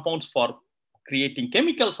 organic compounds for creating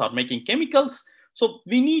chemicals or making chemicals. So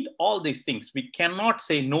we need all these things. We cannot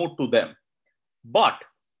say no to them. But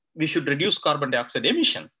we should reduce carbon dioxide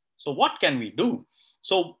emission. So what can we do?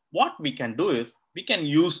 So what we can do is we can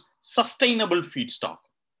use sustainable feedstock.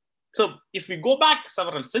 So if we go back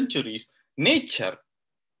several centuries, nature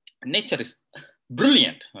is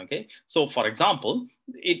brilliant. Okay, so for example,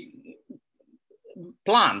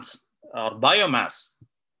 plants or biomass,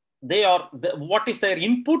 what is their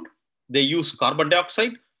input? They use carbon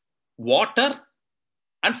dioxide, water,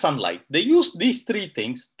 and sunlight. They use these three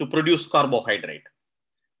things to produce carbohydrate.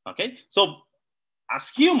 Okay, so as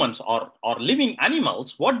humans or living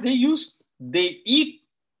animals, what they use, they eat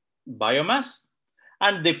biomass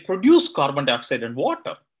and they produce carbon dioxide and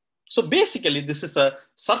water. So basically, this is a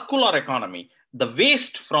circular economy. The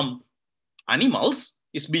waste from animals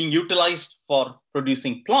is being utilized for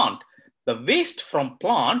producing plant. The waste from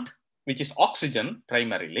plant, which is oxygen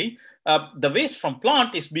primarily, the waste from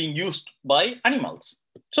plant is being used by animals.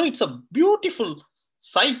 So it's a beautiful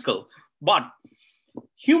cycle. But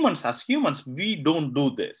as humans, we don't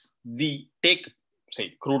do this. We take,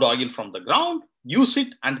 say, crude oil from the ground, use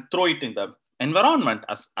it, and throw it in the environment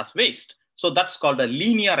as waste. So that's called a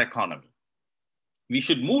linear economy. We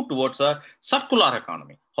should move towards a circular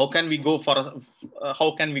economy. How can we go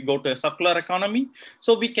to a circular economy?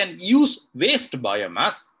 So we can use waste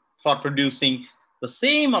biomass for producing the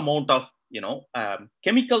same amount of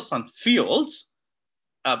chemicals and fuels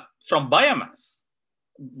from biomass.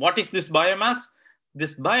 What is this biomass?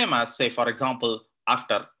 This biomass, say for example,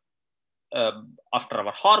 after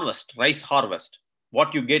our harvest, rice harvest,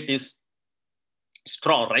 what you get is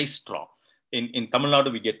straw, rice straw. In Tamil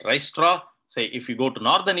Nadu, we get rice straw. Say if you go to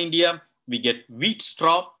northern India, we get wheat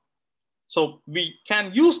straw. So we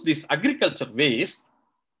can use this agriculture waste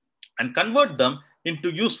and convert them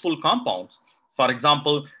into useful compounds. For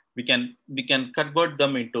example, we can convert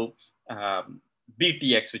them into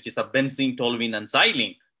BTX, which is a benzene, toluene, and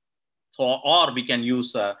xylene. So, or we can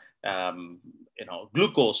use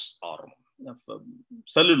glucose or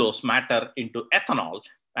cellulose matter into ethanol,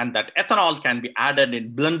 and that ethanol can be added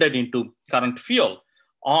and blended into current fuel.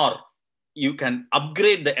 Or you can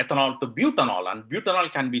upgrade the ethanol to butanol, and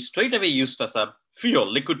butanol can be straight away used as a fuel,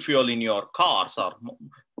 liquid fuel in your cars or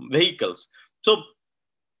vehicles. So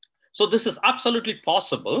this is absolutely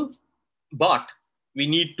possible, but we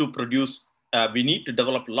need to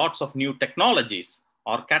develop lots of new technologies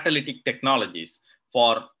or catalytic technologies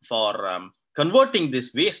for converting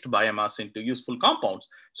this waste biomass into useful compounds.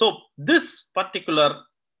 So this particular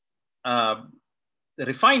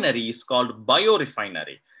refinery is called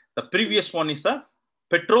biorefinery. The previous one is a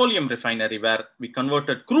petroleum refinery where we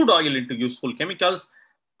converted crude oil into useful chemicals.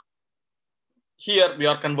 Here we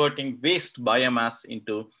are converting waste biomass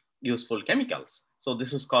into useful chemicals. So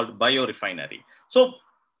this is called biorefinery. So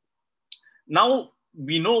now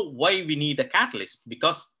we know why we need a catalyst,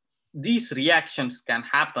 because these reactions can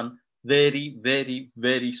happen very, very,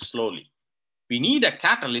 very slowly. We need a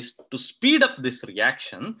catalyst to speed up this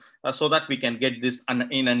reaction so that we can get this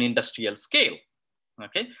in an industrial scale.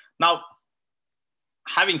 Okay. Now,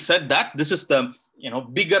 having said that, this is the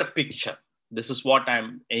bigger picture. This is what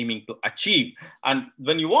I'm aiming to achieve. And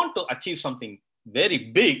when you want to achieve something very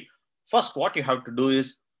big, first what you have to do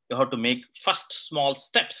is you have to make first small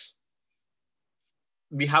steps.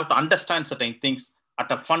 We have to understand certain things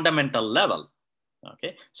at a fundamental level.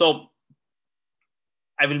 Okay. So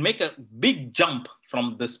I will make a big jump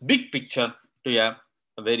from this big picture to a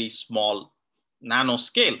very small nano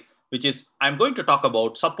scale, which is I'm going to talk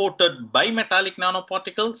about supported bimetallic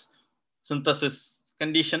nanoparticles, synthesis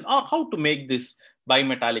condition, or how to make this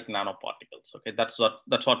bimetallic nanoparticles. Okay, that's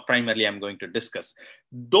what primarily I'm going to discuss.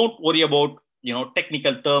 Don't worry about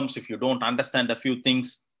technical terms. If you don't understand a few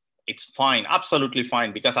things, it's fine, absolutely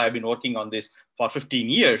fine, because I've been working on this for 15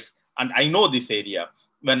 years and I know this area.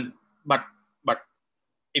 But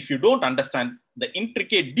if you don't understand the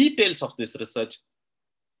intricate details of this research,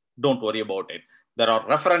 don't worry about it. There are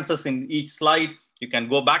references in each slide. You can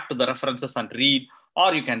go back to the references and read,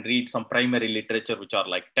 or you can read some primary literature, which are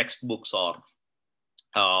like textbooks or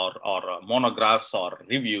monographs or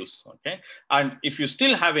reviews. Okay. And if you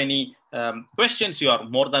still have any questions, you are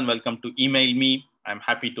more than welcome to email me. I'm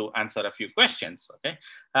happy to answer a few questions. Okay.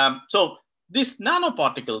 So these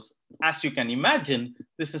nanoparticles, as you can imagine,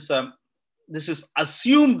 this is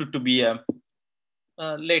assumed to be a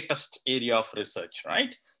latest area of research,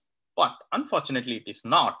 right? But unfortunately, it is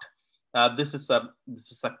not. This is a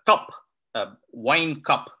cup, a wine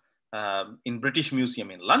cup in British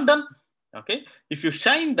Museum in London. Okay, if you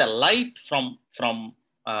shine the light from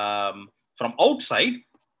outside,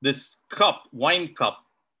 this cup, wine cup,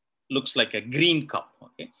 looks like a green cup.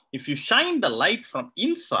 Okay, if you shine the light from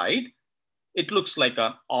inside, it looks like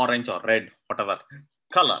an orange or red, whatever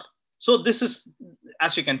color. So this is,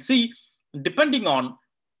 as you can see, depending on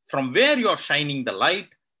from where you are shining the light,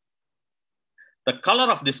 the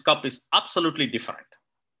color of this cup is absolutely different.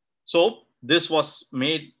 So this was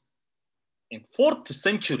made in 4th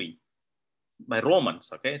century by Romans.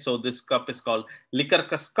 Okay, so this cup is called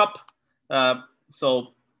Lycurgus cup.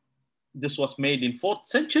 So this was made in 4th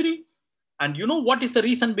century. And you know what is the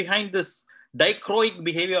reason behind this dichroic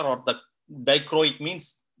behavior? Or the dichroic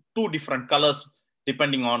means 2 different colors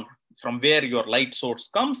depending on from where your light source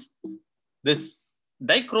comes. This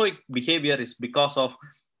dichroic behavior is because of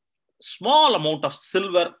small amount of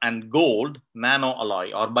silver and gold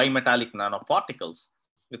nanoalloy or bimetallic nanoparticles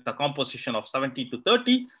with a composition of 70 to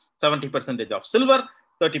 30, 70% of silver,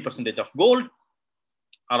 30% of gold,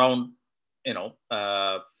 around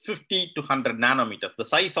 50 to 100 nanometers. The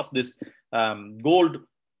size of this gold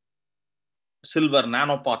silver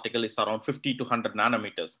nanoparticle is around 50 to 100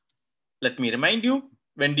 nanometers. Let me remind you,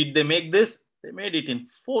 when did they make this? They made it in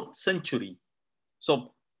 4th century.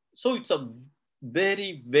 So it's a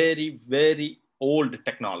very, very, very old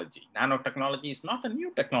technology. Nanotechnology is not a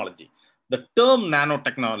new technology. The term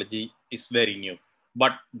nanotechnology is very new.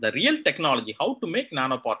 But the real technology, how to make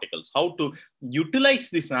nanoparticles, how to utilize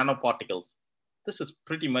these nanoparticles, this is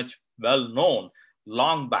pretty much well known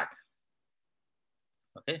long back.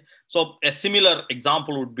 Okay, so a similar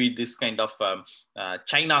example would be this kind of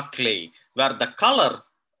China clay, where the color,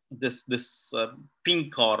 this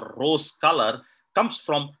pink or rose color, comes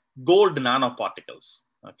from gold nanoparticles.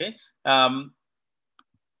 Okay,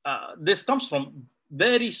 this comes from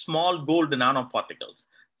very small gold nanoparticles.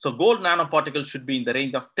 So gold nanoparticles should be in the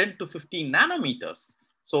range of 10 to 15 nanometers.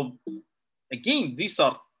 So again, these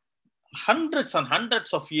are hundreds and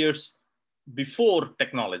hundreds of years before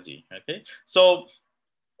technology. Okay, so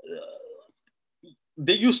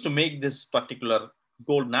they used to make this particular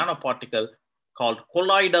gold nanoparticle called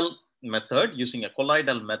colloidal method, using a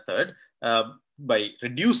colloidal method by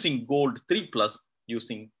reducing gold 3+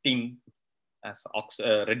 using tin as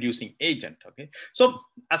reducing agent. Okay, so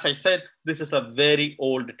as I said, this is a very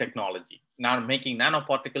old technology. Now making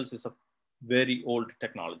nanoparticles is a very old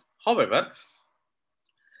technology. However,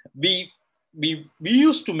 we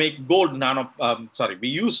used to make gold we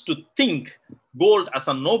used to think gold as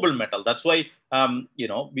a noble metal. That's why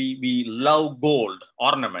we love gold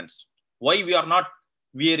ornaments. Why we are not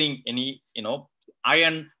wearing any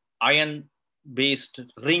iron based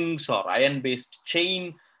rings or iron based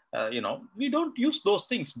chain? We don't use those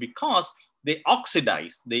things because they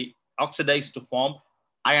oxidize to form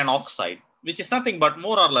iron oxide, which is nothing but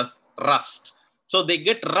more or less rust. So they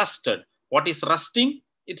get rusted. What is rusting?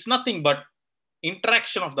 It's nothing but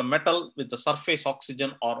interaction of the metal with the surface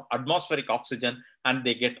oxygen or atmospheric oxygen, and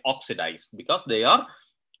they get oxidized because they are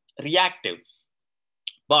reactive.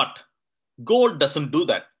 But gold doesn't do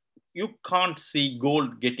that. You can't see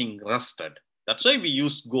gold getting rusted. That's why we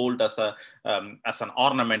use gold as an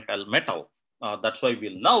ornamental metal. That's why we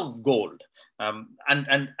love gold. And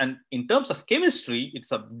in terms of chemistry,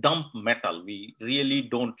 it's a dumb metal. We really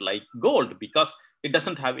don't like gold because it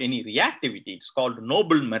doesn't have any reactivity. It's called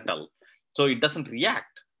noble metal. So it doesn't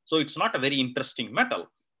react. So it's not a very interesting metal.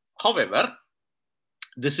 However,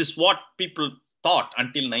 this is what people thought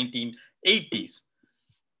until 1980s.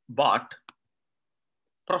 But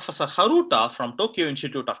Professor Haruta from Tokyo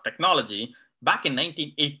Institute of Technology back in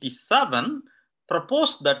 1987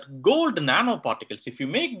 proposed that gold nanoparticles, if you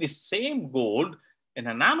make this same gold in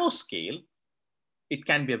a nanoscale, it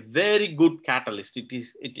can be a very good catalyst.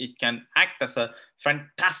 It can act as a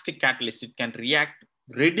fantastic catalyst. It can react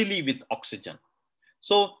readily with oxygen.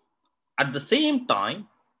 So at the same time,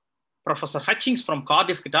 Professor Hutchings from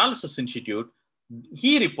Cardiff Catalysis Institute,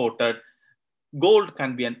 he reported gold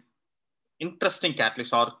can be an interesting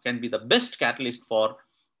catalyst or can be the best catalyst for,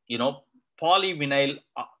 polyvinyl.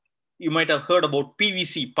 You might have heard about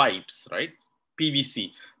PVC pipes, right?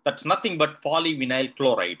 PVC, that's nothing but polyvinyl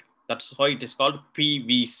chloride. That's why it is called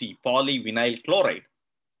PVC, polyvinyl chloride.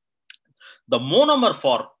 The monomer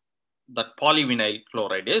for that polyvinyl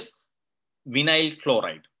chloride is vinyl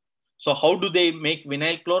chloride. So how do they make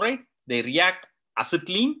vinyl chloride? They react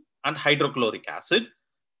acetylene and hydrochloric acid.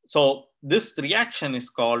 So this reaction is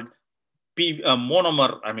called vinyl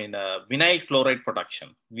chloride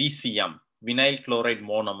production, VCM, vinyl chloride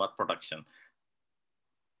monomer production.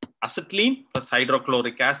 Acetylene plus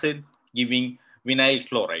hydrochloric acid giving vinyl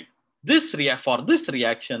chloride. For this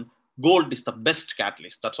reaction, gold is the best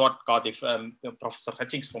catalyst. That's what Cardiff, Professor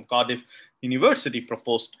Hutchings from Cardiff University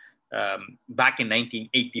proposed back in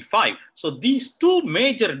 1985. So these two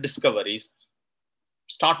major discoveries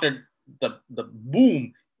started the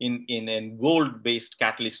boom in gold-based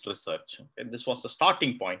catalyst research. Okay? This was the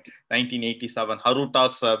starting point. 1987,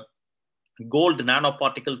 Haruta's gold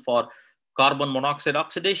nanoparticle for carbon monoxide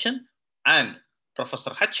oxidation, and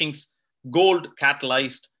Professor Hutchings' gold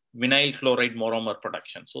catalyzed vinyl chloride monomer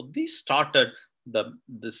production. So these started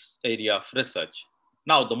this area of research.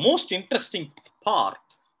 Now, the most interesting part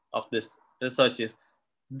of this research is,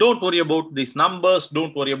 don't worry about these numbers,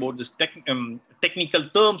 don't worry about these technical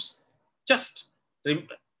terms, just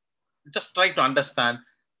try to understand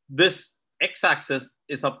this x-axis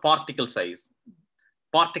is a particle size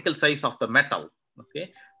of the metal,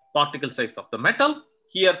 okay? Particle size of the metal.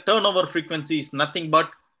 Here, turnover frequency is nothing but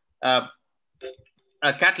a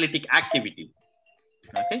catalytic activity,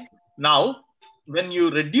 okay? Now, when you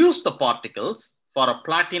reduce the particles for a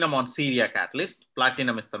platinum on Syria catalyst,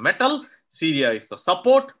 platinum is the metal, Syria is the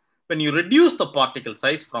support. When you reduce the particle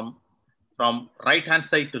size from right-hand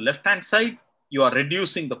side to left-hand side, you are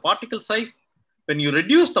reducing the particle size. When you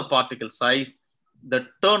reduce the particle size, the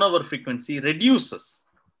turnover frequency reduces.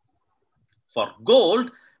 For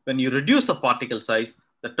gold, when you reduce the particle size,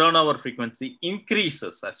 the turnover frequency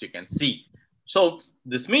increases, as you can see. So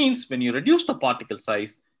this means when you reduce the particle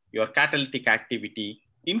size, your catalytic activity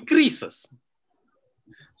increases.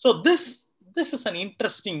 So this is an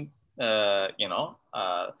interesting,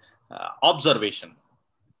 observation.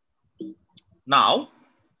 Now,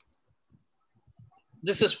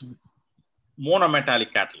 this is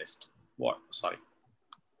monometallic catalyst.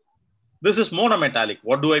 This is monometallic.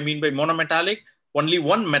 What do I mean by monometallic? Only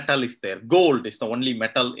one metal is there. Gold is the only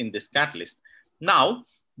metal in this catalyst. Now,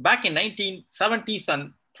 back in 1970s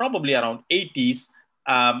and probably around 80s,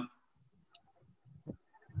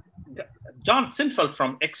 John Sinfeld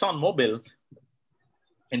from ExxonMobil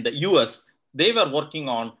in the US, they were working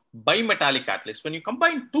on bimetallic catalysts. When you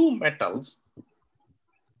combine two metals,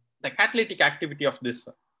 the catalytic activity of this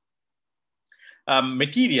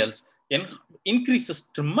materials increases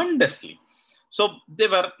tremendously. So they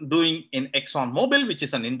were doing in ExxonMobil, which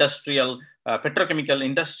is an industrial petrochemical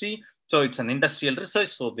industry. So it's an industrial research.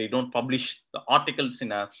 So they don't publish the articles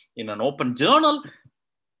in an open journal.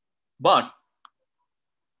 But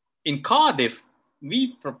in Cardiff,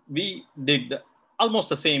 we did almost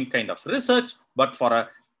the same kind of research, but for a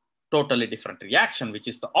totally different reaction, which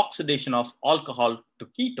is the oxidation of alcohol to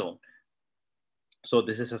ketone. So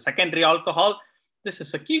this is a secondary alcohol. This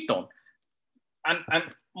is a ketone. And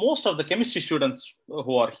most of the chemistry students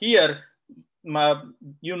who are here,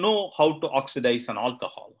 you know how to oxidize an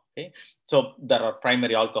alcohol. Okay? So there are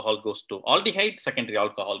primary alcohol goes to aldehyde, secondary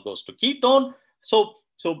alcohol goes to ketone. So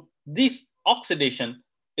this oxidation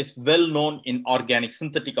is well known in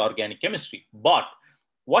synthetic organic chemistry. But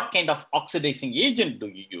what kind of oxidizing agent do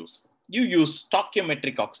you use? You use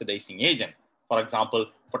stoichiometric oxidizing agent. For example,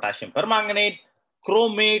 potassium permanganate,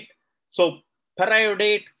 chromate, so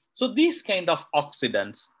periodate. So these kind of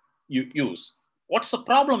oxidants you use. What's the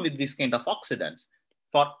problem with this kind of oxidants?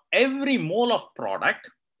 For every mole of product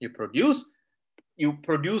you produce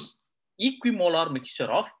equimolar mixture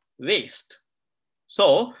of waste.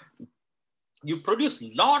 So you produce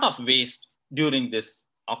a lot of waste during this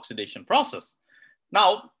oxidation process.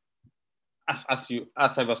 Now, as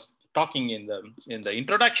I was talking in the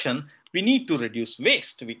introduction, we need to reduce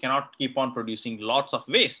waste. We cannot keep on producing lots of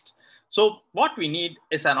waste. So what we need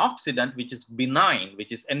is an oxidant which is benign,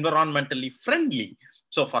 which is environmentally friendly.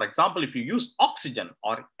 So for example, if you use oxygen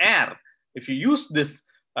or air, if you use this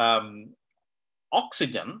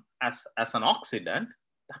oxygen as an oxidant,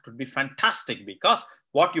 that would be fantastic, because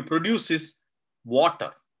what you produce is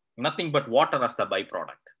water, nothing but water as the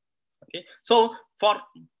byproduct. Okay, so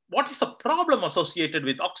what is the problem associated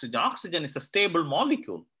with oxygen? Oxygen is a stable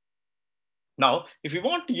molecule. Now, if you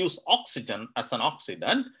want to use oxygen as an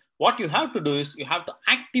oxidant, what you have to do is you have to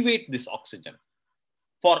activate this oxygen.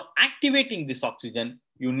 For activating this oxygen,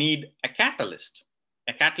 you need a catalyst.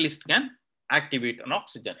 A catalyst can activate an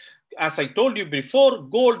oxygen. As I told you before,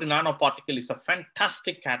 gold nanoparticle is a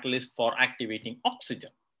fantastic catalyst for activating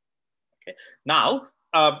oxygen. Okay. Now,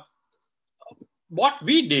 what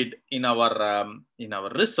we did in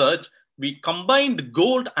our research, we combined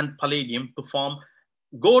gold and palladium to form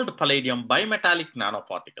gold-palladium bimetallic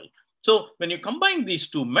nanoparticle. So when you combine these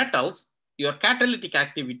two metals, your catalytic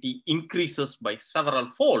activity increases by several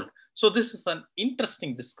fold. So this is an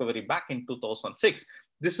interesting discovery back in 2006.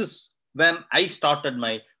 This is when I started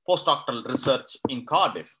my postdoctoral research in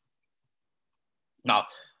Cardiff. Now,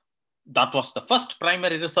 that was the first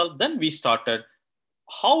primary result. Then we started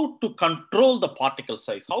how to control the particle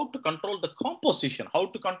size, how to control the composition, how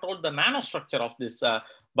to control the nanostructure of this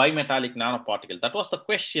bimetallic nanoparticle. That was the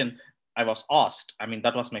question I was asked. I mean,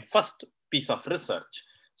 that was my first piece of research.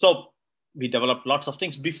 So we developed lots of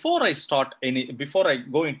things. Before I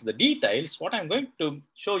go into the details, what I'm going to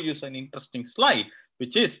show you is an interesting slide,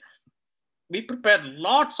 which is we prepared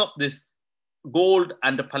lots of this gold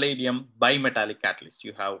and palladium bimetallic catalyst.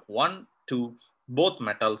 You have 1, 2, both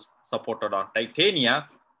metals supported on titania.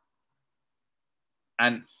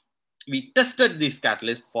 And we tested this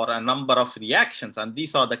catalyst for a number of reactions, and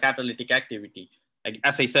these are the catalytic activity.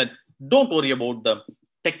 As I said, don't worry about the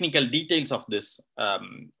technical details of this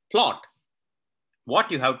plot.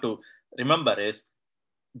 What you have to remember is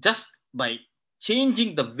just by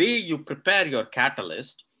changing the way you prepare your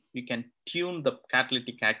catalyst, you can tune the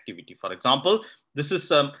catalytic activity. For example, this is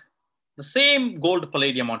the same gold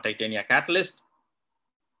palladium on titania catalyst.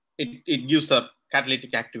 It gives a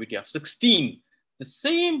catalytic activity of 16. The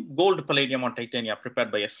same gold palladium on titania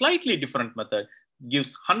prepared by a slightly different method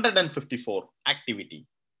gives 154 activity.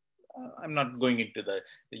 I'm not going into the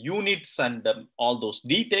units and all those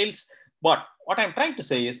details, but what I'm trying to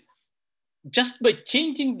say is just by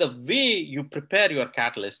changing the way you prepare your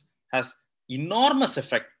catalyst has enormous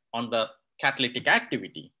effect on the catalytic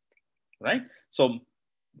activity, right? So,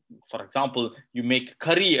 for example, you make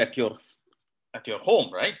curry at your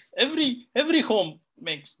home, right? Every home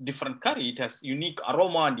makes different curry. It has unique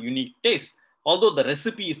aroma and unique taste, although the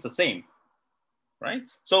recipe is the same, right?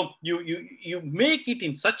 So you make it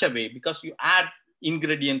in such a way because you add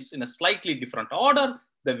ingredients in a slightly different order.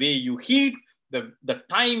 The way you heat, the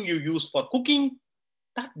time you use for cooking,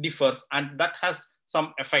 that differs, and that has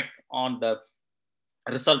some effect on the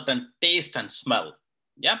resultant taste and smell.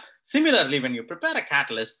 Yeah. Similarly, when you prepare a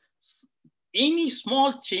catalyst, any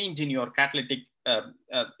small change in your catalytic,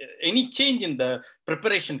 any change in the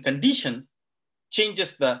preparation condition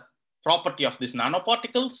changes the property of these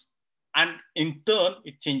nanoparticles, and in turn,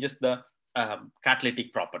 it changes the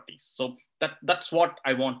catalytic properties. So that's what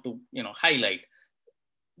I want to highlight.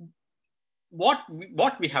 What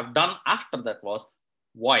we have done after that was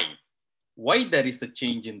why there is a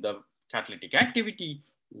change in the catalytic activity,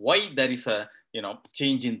 why there is a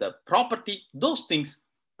change in the property. Those things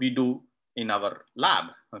we do in our lab.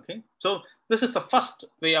 Okay, so this is the first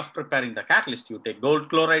way of preparing the catalyst. You take gold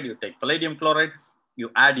chloride, you take palladium chloride,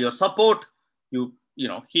 you add your support, you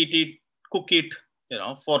heat it, cook it,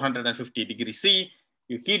 450 degrees C.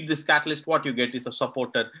 You heat this catalyst. What you get is a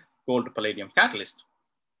supported gold palladium catalyst.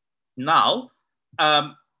 Now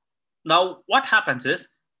what happens is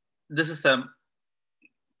this is a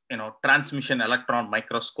transmission electron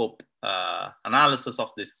microscope analysis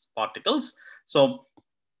of these particles. So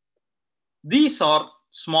these are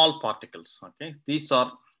small particles. Okay, these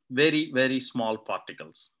are very, very small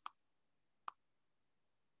particles,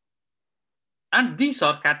 and these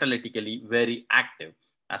are catalytically very active.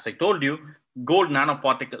 As I told you, gold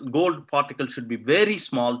particles should be very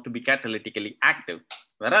small to be catalytically active,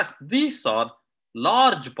 whereas these are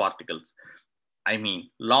large particles. I mean,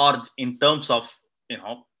 large in terms of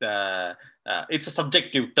it's a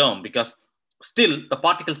subjective term because still the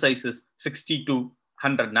particle size is 60 to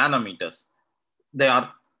 100 nanometers. They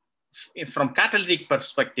are, from catalytic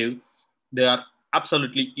perspective, they are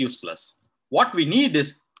absolutely useless. What we need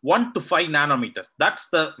is 1 to 5 nanometers. That's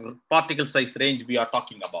the particle size range we are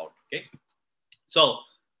talking about. Okay, so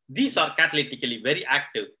these are catalytically very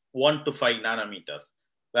active, 1 to 5 nanometers,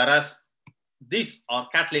 whereas these are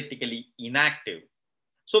catalytically inactive.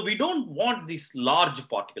 So we don't want these large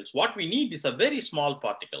particles. What we need is a very small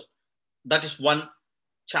particle. That is one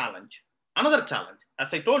challenge. Another challenge,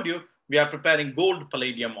 as I told you, we are preparing gold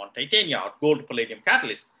palladium on titania or gold palladium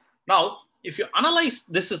catalyst. Now, if you analyze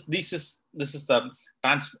this is the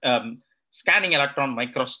scanning electron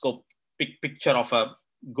microscope picture of a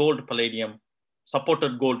gold palladium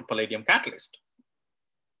supported gold palladium catalyst.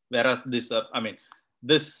 Whereas this,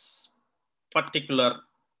 this particular,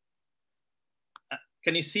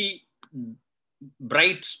 can you see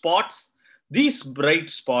bright spots? These bright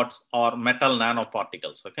spots are metal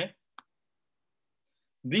nanoparticles. Okay,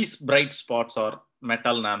 these bright spots are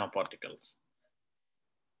metal nanoparticles.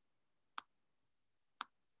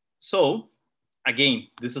 So again,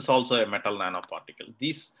 this is also a metal nanoparticle.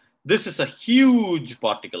 This is a huge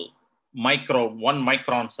particle, 1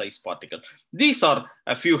 micron size particle. These are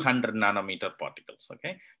a few 100 nanometer particles.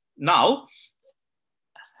 Okay, now,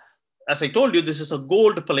 as I told you, this is a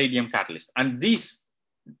gold palladium catalyst, and this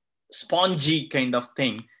spongy kind of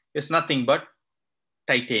thing is nothing but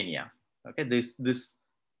titania. Okay, this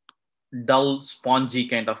dull spongy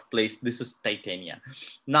kind of place, this is titania.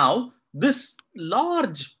 Now, this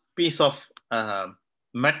large piece of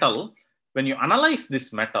metal, when you analyze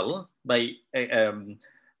this metal by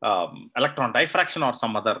electron diffraction or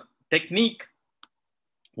some other technique,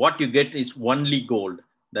 what you get is only gold.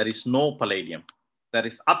 there is no palladium. There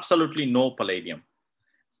is absolutely no palladium.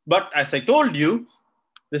 But as I told you,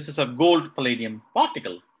 this is a gold palladium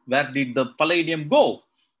particle. Where did the palladium go?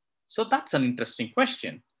 So that's an interesting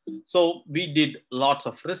question. So we did lots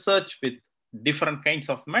of research with different kinds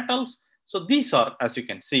of metals. So these are, as you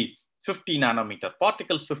can see, 50 nanometer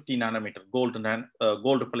particles, 50 nanometer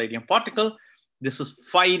gold palladium particle. This is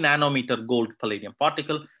 5 nanometer gold palladium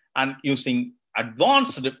particle. And using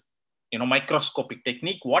advanced microscopic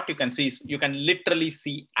technique, what you can see is you can literally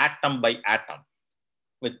see atom by atom.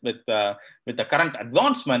 With the current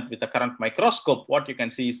advancement, with the current microscope, what you can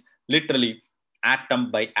see is literally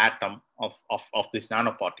atom by atom of this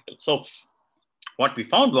nanoparticle. So what we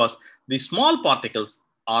found was these small particles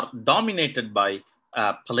are dominated by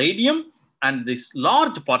palladium, and these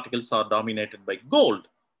large particles are dominated by gold.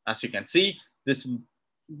 As you can see, this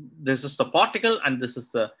is the particle, and this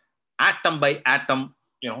is the atom by atom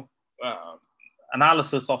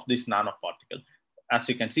analysis of this nanoparticle. As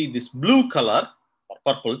you can see, this blue color or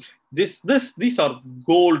purple, these are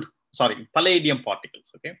palladium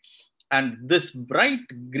particles, okay? And this bright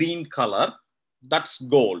green color, that's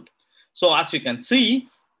gold. So as you can see,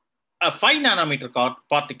 a 5 nanometer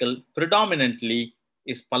particle predominantly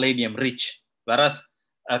is palladium rich, whereas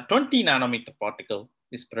a 20 nanometer particle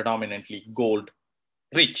is predominantly gold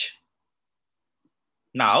rich.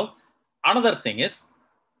 Now, another aspect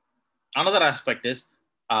is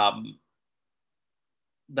the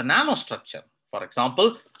nanostructure. For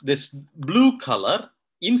example, this blue color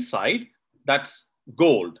inside, that's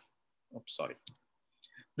gold. Oops, sorry.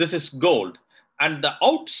 This is gold. And the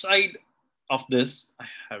outside of this,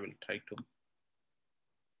 I will try to.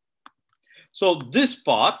 So this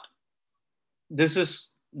part, this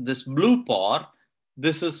is this blue part,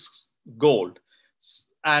 this is gold.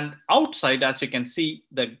 And outside, as you can see,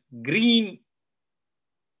 the green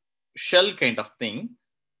shell kind of thing,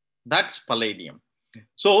 that's palladium.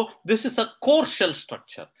 So this is a core shell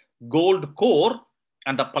structure, gold core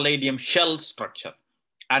and a palladium shell structure.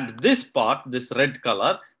 And this part, this red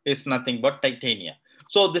color, is nothing but titanium.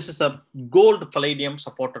 So this is a gold palladium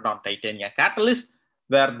supported on titanium catalyst,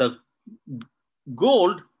 where the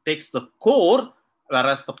gold takes the core,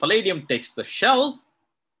 whereas the palladium takes the shell.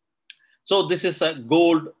 So this is a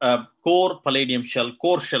gold core palladium shell,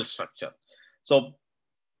 core shell structure. So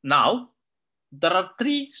now there are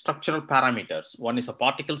 3 structural parameters. One is a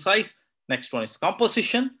particle size, next one is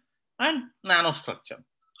composition, and nanostructure.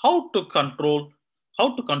 How to control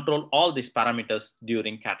all these parameters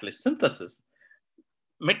during catalyst synthesis?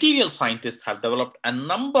 Material scientists have developed a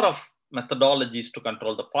number of methodologies to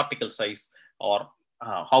control the particle size, or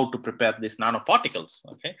how to prepare these nanoparticles.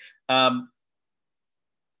 Okay,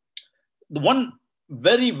 the one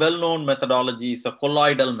very well-known methodology is a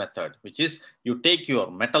colloidal method, which is you take your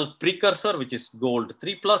metal precursor, which is gold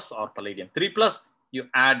 3+ or palladium 3+, you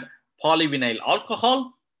add polyvinyl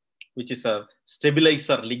alcohol, which is a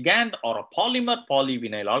stabilizer ligand or a polymer.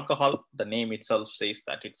 Polyvinyl alcohol, the name itself says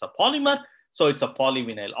that it's a polymer. So it's a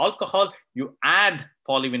polyvinyl alcohol. You add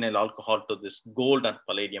polyvinyl alcohol to this gold and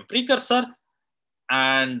palladium precursor,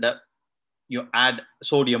 and you add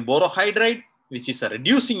sodium borohydride, which is a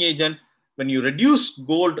reducing agent. When you reduce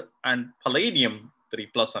gold and palladium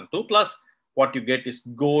 3+ and 2+, what you get is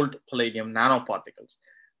gold palladium nanoparticles.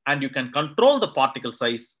 And you can control the particle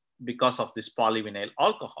size because of this polyvinyl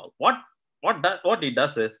alcohol. What it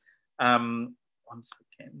does is, 1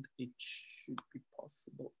 second, it should be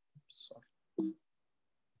possible. Sorry.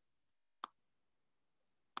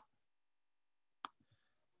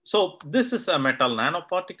 So this is a metal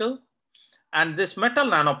nanoparticle. And this metal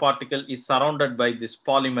nanoparticle is surrounded by these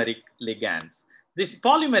polymeric ligands. These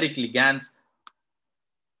polymeric ligands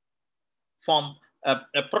form a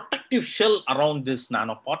protective shell around these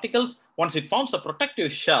nanoparticles. Once it forms a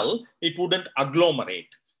protective shell, it wouldn't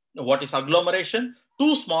agglomerate. What is agglomeration?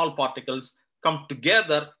 2 small particles come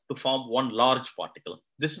together to form 1 large particle.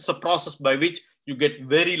 This is a process by which you get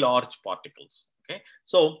very large particles. Okay,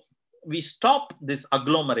 so we stop this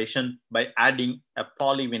agglomeration by adding a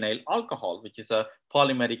polyvinyl alcohol, which is a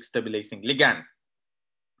polymeric stabilizing ligand.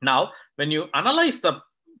 Now, when you analyze the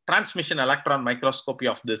transmission electron microscopy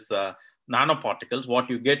of this nanoparticles, what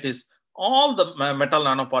you get is all the metal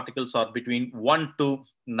nanoparticles are between 1 to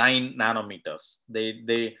 9 nanometers.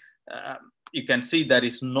 You can see there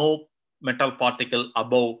is no metal particle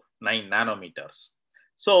above 9 nanometers.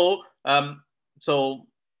 So,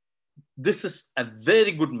 this is a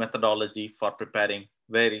very good methodology for preparing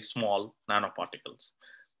very small nanoparticles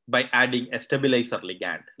by adding a stabilizer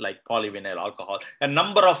ligand like polyvinyl alcohol. A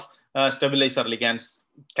number of stabilizer ligands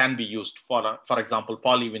can be used for example,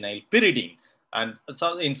 polyvinyl pyridine. And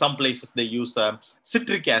so in some places they use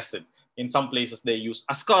citric acid. In some places they use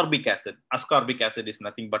ascorbic acid. Ascorbic acid is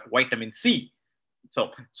nothing but vitamin C.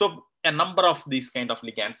 So a number of these kind of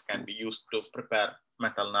ligands can be used to prepare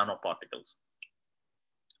metal nanoparticles.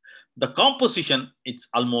 The composition, it's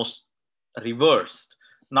almost reversed.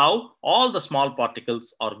 Now, all the small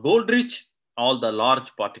particles are gold rich, all the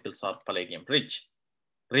large particles are palladium rich.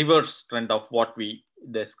 Reverse trend of what we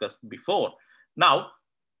discussed before. Now,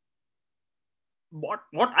 what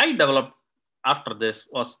I developed after this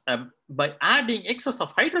was by adding excess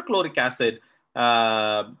of hydrochloric acid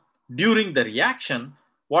during the reaction,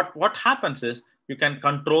 what happens is you can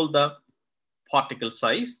control the particle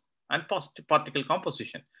size and particle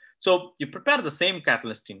composition. So you prepare the same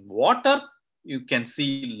catalyst in water, you can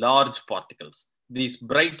see large particles. These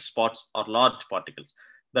bright spots are large particles.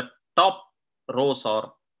 The top rows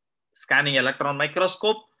are scanning electron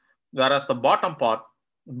microscope, whereas the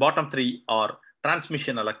bottom three are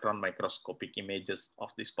transmission electron microscopic images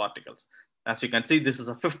of these particles. As you can see, this is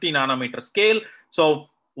a 50 nanometer scale. So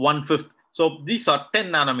 1/5. So these are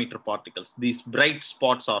 10 nanometer particles. These bright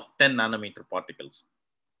spots are 10 nanometer particles.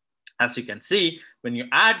 As you can see, when you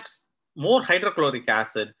add more hydrochloric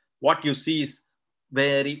acid, what you see is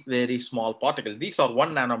very, very small particles. These are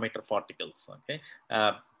 1 nanometer particles. Okay,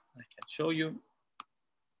 I can show you.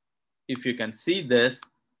 If you can see this,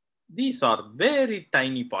 these are very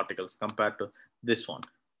tiny particles compared to this one.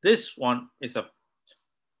 This one is a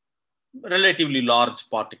relatively large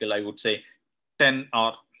particle, I would say 10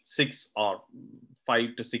 or 6 or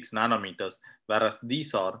 5 to 6 nanometers, whereas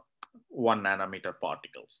these are 1 nanometer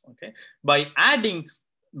particles. Okay, by adding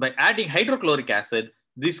hydrochloric acid,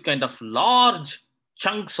 this kind of large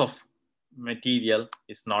chunks of material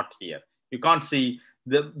is not here. You can't see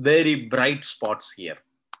the very bright spots here.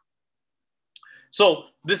 So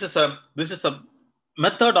this is a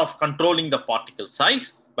method of controlling the particle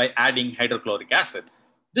size by adding hydrochloric acid.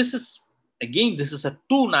 This is a 2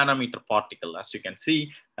 nanometer particle, as you can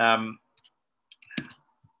see.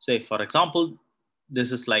 Say, for example,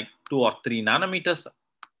 this is like 2 or 3 nanometers,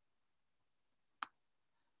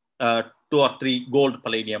 2 or 3 gold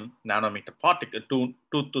palladium nanometer particle, 2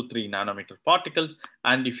 to 3 nanometer particles.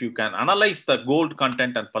 And if you can analyze the gold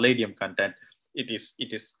content and palladium content, it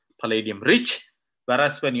is palladium rich.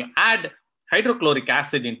 Whereas when you add hydrochloric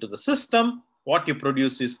acid into the system, what you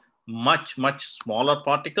produce is much, much smaller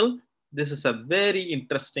particle. This is a very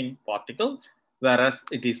interesting particle, whereas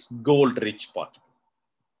it is gold rich particle.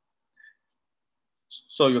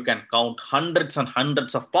 So you can count hundreds and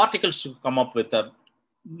hundreds of particles to come up with a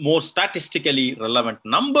more statistically relevant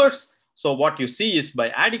numbers. So what you see is by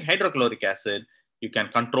adding hydrochloric acid, you can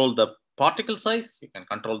control the particle size, you can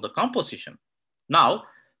control the composition. Now,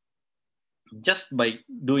 just by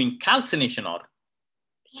doing calcination or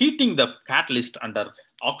heating the catalyst under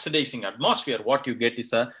oxidizing atmosphere, what you get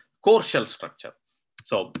is a core shell structure.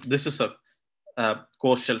 So this is a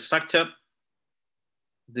core shell structure.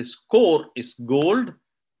 This core is gold,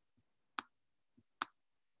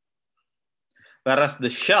 whereas the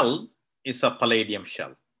shell is a palladium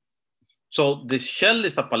shell. So this shell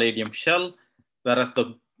is a palladium shell, whereas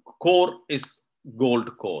the core is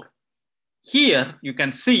gold core. Here you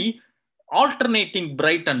can see alternating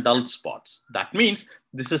bright and dull spots. That means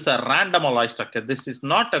this is a random alloy structure. This is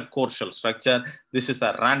not a core shell structure. This is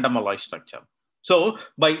a random alloy structure. So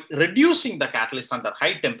by reducing the catalyst under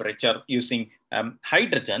high temperature using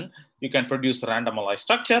hydrogen, you can produce a random alloy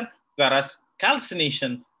structure, whereas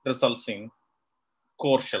calcination results in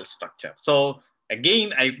core shell structure. So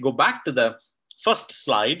again, I go back to the first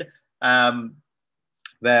slide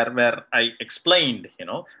where I explained,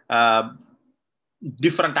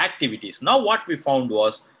 different activities. Now what we found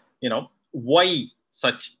was, why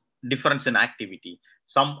such difference in activity.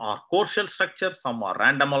 Some are core shell structure, some are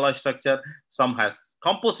random alloy structure, some has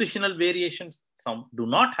compositional variations, some do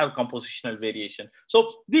not have compositional variation.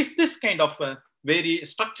 So this kind of very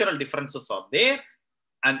structural differences are there,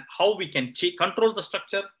 and how we can control the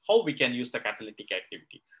structure, how we can use the catalytic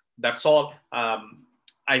activity. That's all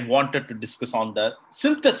I wanted to discuss on the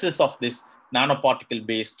synthesis of this nanoparticle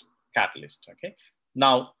based catalyst. Okay.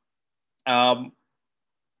 Now, I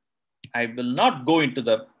will not go into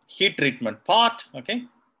the heat treatment part. Okay.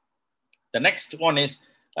 The next one is,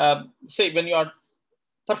 say when you are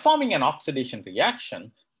performing an oxidation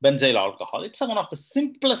reaction, benzyl alcohol, it's one of the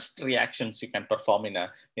simplest reactions you can perform in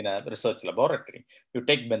a research laboratory. You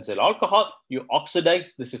take benzyl alcohol, you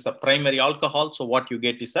oxidize. This is a primary alcohol. So what you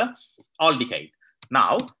get is a aldehyde.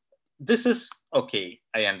 Now, this is, okay,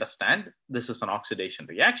 I understand. This is an oxidation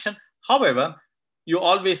reaction. However, you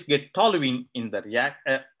always get toluene in the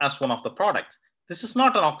as one of the products. This is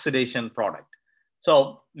not an oxidation product.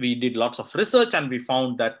 So we did lots of research and we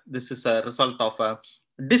found that this is a result of a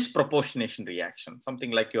disproportionation reaction,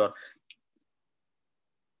 something like your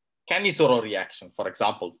Cannizzaro reaction, for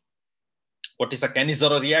example. What is a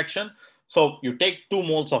Cannizzaro reaction? So you take 2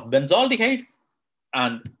 moles of benzaldehyde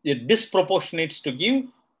and it disproportionates to give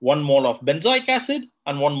 1 mole of benzoic acid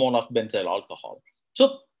and 1 mole of benzyl alcohol.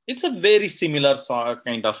 So it's a very similar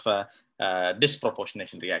kind of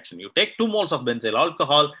disproportionation reaction. You take 2 moles of benzyl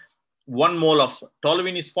alcohol, 1 mole of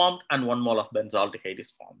toluene is formed and 1 mole of benzaldehyde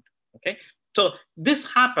is formed. Okay, so this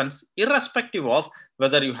happens irrespective of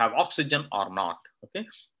whether you have oxygen or not. Okay,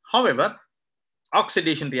 however,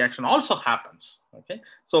 oxidation reaction also happens. Okay,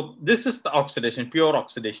 so this is the oxidation, pure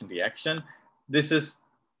oxidation reaction. This is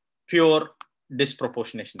pure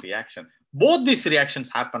disproportionation reaction. Both these reactions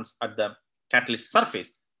happens at the catalyst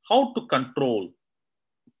surface. How to control?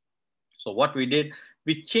 So what we did,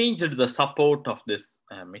 we changed the support of this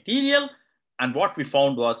material, and what we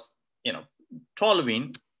found was,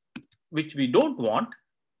 toluene, which we don't want,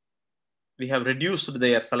 we have reduced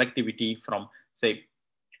their selectivity from say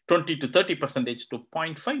 20 to 30% to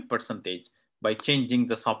 0.5% by changing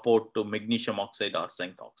the support to magnesium oxide or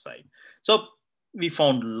zinc oxide. So we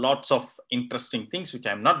found lots of interesting things, which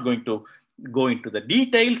I'm not going to go into the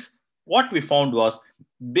details. What we found was,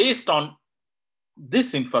 based on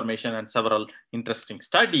this information and several interesting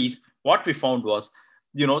studies, what we found was,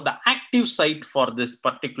 the active site for this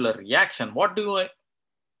particular reaction.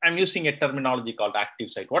 I'm using a terminology called active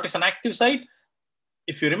site. What is an active site?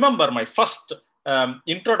 If you remember my first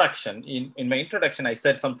introduction, in my introduction, I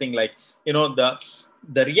said something like, the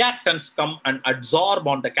reactants come and adsorb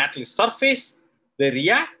on the catalyst surface, they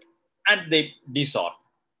react and they desorb.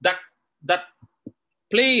 That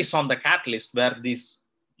place on the catalyst where these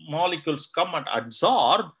molecules come and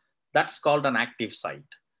adsorb, that's called an active site.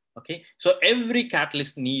 Okay, so every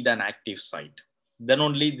catalyst need an active site. Then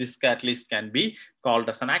only this catalyst can be called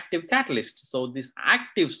as an active catalyst. So this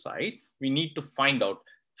active site, we need to find out.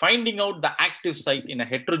 Finding out the active site in a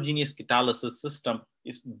heterogeneous catalysis system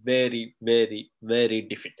is very, very, very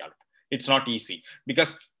difficult. It's not easy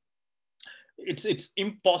because it's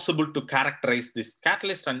impossible to characterize this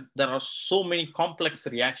catalyst, and there are so many complex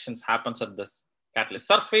reactions happens at this catalyst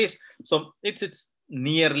surface. So it's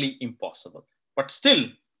nearly impossible. But still,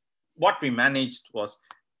 what we managed was,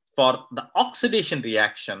 for the oxidation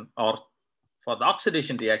reaction,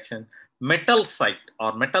 metal site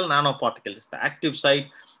or metal nanoparticle is the active site.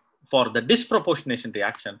 For the disproportionation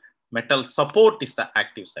reaction, metal support is the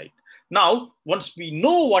active site. Now, once we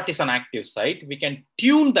know what is an active site, we can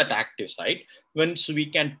tune that active site. Once we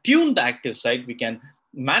can tune the active site, we can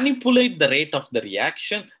manipulate the rate of the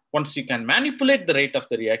reaction. Once you can manipulate the rate of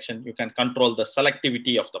the reaction, you can control the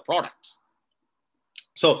selectivity of the products.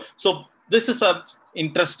 So this is a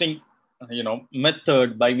interesting,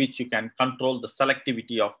 method by which you can control the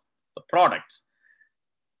selectivity of the products.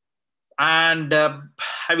 And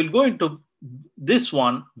I will go into this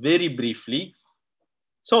one very briefly.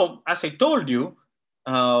 So as I told you,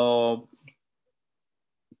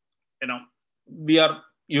 we are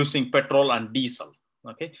using petrol and diesel.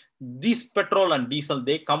 Okay, these petrol and diesel,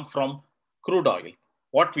 they come from crude oil.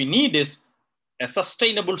 What we need is a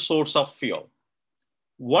sustainable source of fuel.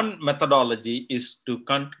 One methodology is to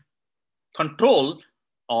control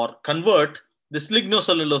or convert this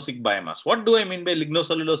lignocellulosic biomass. What do I mean by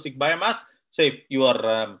lignocellulosic biomass? Say you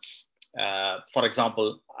are, for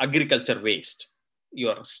example, agriculture waste,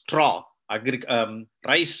 your straw,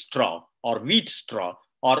 rice straw or wheat straw,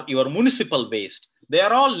 or your municipal waste. They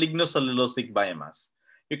are all lignocellulosic biomass.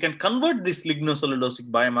 You can convert this lignocellulosic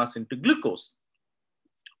biomass into glucose.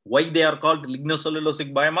 Why they are called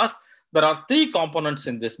lignocellulosic biomass? There are 3 components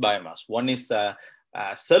in this biomass. One is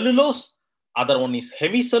cellulose, other one is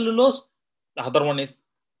hemicellulose, the other one is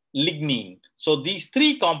lignin. So these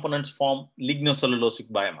 3 components form lignocellulosic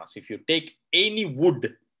biomass. If you take any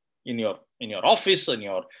wood in your office, in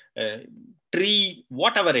your tree,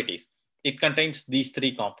 whatever it is, it contains these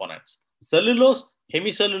 3 components: cellulose,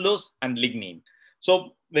 hemicellulose, and lignin.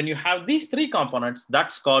 So when you have these 3 components,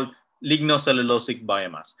 that's called lignocellulosic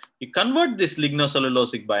biomass. You convert this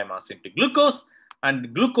lignocellulosic biomass into glucose,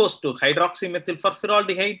 and glucose to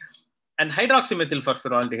hydroxymethylfurfuraldehyde, and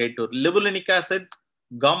hydroxymethylfurfuraldehyde to libulinic acid,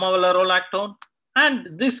 gamma-valorolactone, and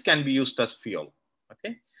this can be used as fuel.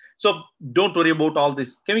 Okay, so don't worry about all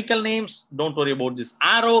these chemical names. Don't worry about this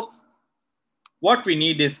arrow. What we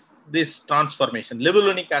need is this transformation: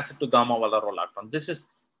 libulinic acid to gamma-valorolactone. This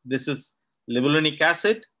is libulinic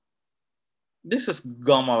acid. This is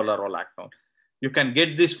gamma-valorolactone. You can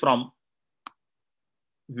get this from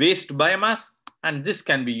waste biomass, and this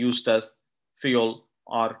can be used as fuel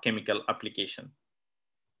or chemical application.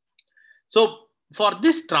 So for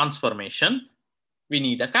this transformation, we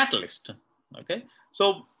need a catalyst. Okay,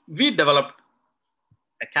 so we developed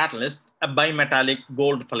a catalyst, a bimetallic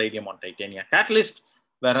gold palladium on titanium catalyst,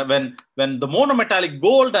 where when the monometallic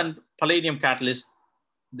gold and palladium catalyst,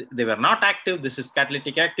 they were not active. This is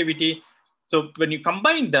catalytic activity. So when you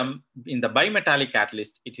combine them in the bimetallic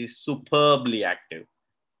catalyst, it is superbly active.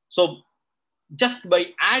 So just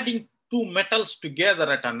by adding two metals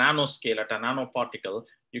together at a nanoscale, at a nanoparticle,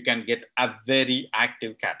 you can get a very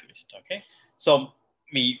active catalyst. Okay, so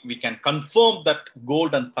we can confirm that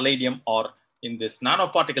gold and palladium are in this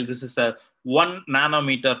nanoparticle. This is a 1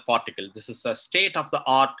 nanometer particle. This is a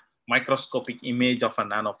state-of-the-art microscopic image of a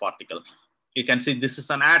nanoparticle. You can see this is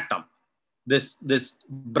an atom. This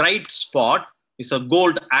bright spot is a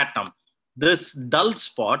gold atom. This dull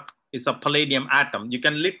spot is a palladium atom. You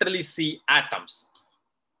can literally see atoms.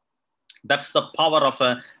 That's the power of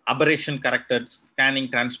a aberration corrected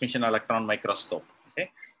scanning transmission electron microscope.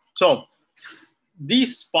 Okay, so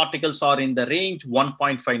these particles are in the range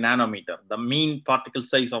 1.5 nanometer. The mean particle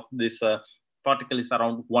size of this particle is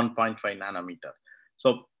around 1.5 nanometer.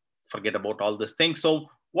 So forget about all these things. So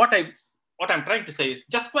what I'm trying to say is,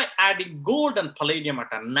 just by adding gold and palladium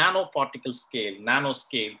at a nanoparticle scale,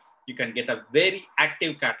 nanoscale, you can get a very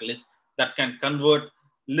active catalyst that can convert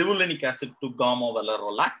livulinic acid to gamma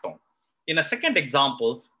valerolactone. In a second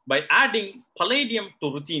example, by adding palladium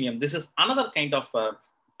to ruthenium, this is another kind of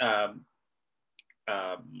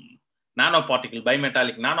nanoparticle,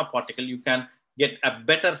 bimetallic nanoparticle, you can get a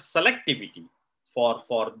better selectivity for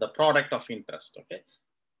the product of interest. Okay,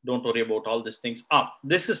 don't worry about all these things.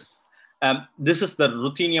 This is the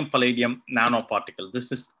ruthenium palladium nanoparticle.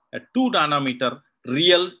 This is a 2 nanometer,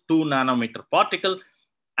 real 2 nanometer particle.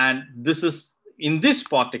 And this is, in this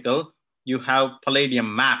particle, you have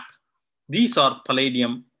palladium map. These are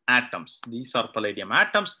palladium atoms. These are palladium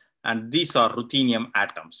atoms, and these are ruthenium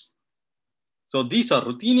atoms. So these are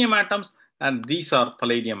ruthenium atoms, and these are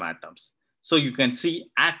palladium atoms. So you can see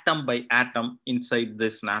atom by atom inside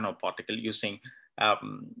this nanoparticle using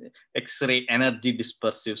X-ray energy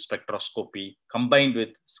dispersive spectroscopy combined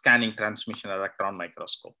with scanning transmission electron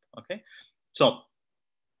microscope. Okay, so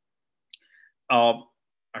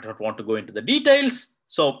I don't want to go into the details.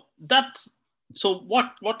 So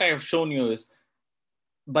what I have shown you is,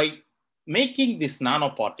 by making these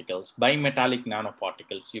nanoparticles, bimetallic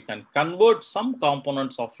nanoparticles, you can convert some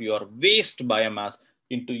components of your waste biomass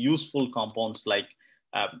into useful compounds like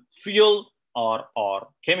fuel or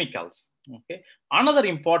chemicals. Okay. Another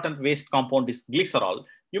important waste compound is glycerol.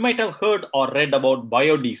 You might have heard or read about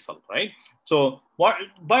biodiesel, right? So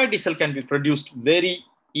biodiesel can be produced very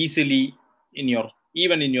easily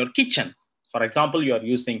even in your kitchen. For example, you are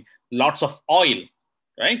using lots of oil,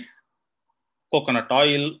 right? Coconut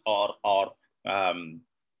oil or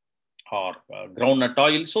groundnut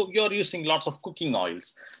oil. So you're using lots of cooking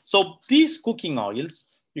oils. So these cooking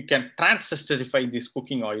oils, you can transesterifiy these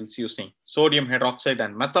cooking oils using sodium hydroxide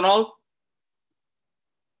and methanol,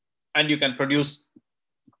 and you can produce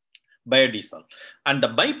biodiesel. And the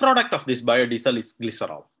byproduct of this biodiesel is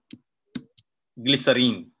glycerol,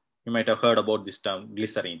 glycerine. You might have heard about this term,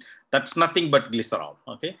 glycerine. That's nothing but glycerol.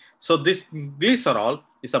 Okay, so this glycerol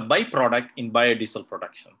is a byproduct in biodiesel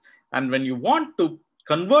production. And when you want to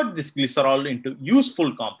convert this glycerol into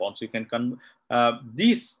useful compounds, you can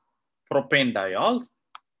these propane diols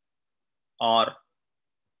are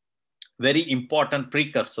very important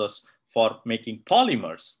precursors for making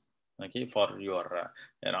polymers. Okay, for your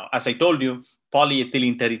as I told you,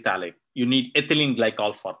 polyethylene terephthalate, you need ethylene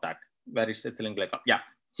glycol for that. Where is ethylene glycol? Yeah,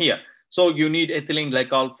 here. So you need ethylene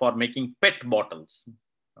glycol for making PET bottles.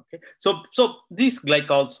 Okay, so these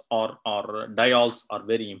glycols or diols are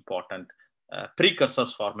very important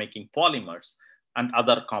precursors for making polymers and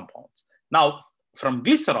other compounds. Now, from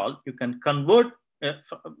glycerol, you can convert,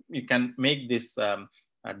 you can make these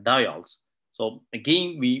diols. So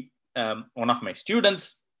again, one of my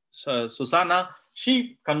students, Susanna,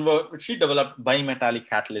 she developed bimetallic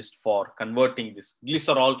catalyst for converting this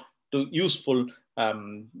glycerol to useful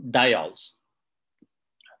diols.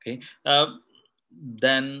 Okay,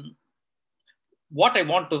 then what I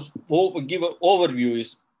want to give an overview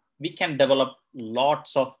is, we can develop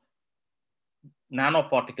lots of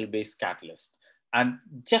nanoparticle based catalysts, and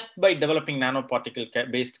just by developing nanoparticle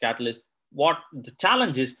based catalysts, what the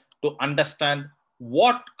challenge is to understand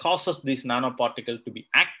what causes this nanoparticle to be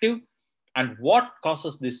active and what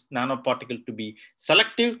causes this nanoparticle to be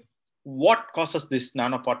selective, what causes this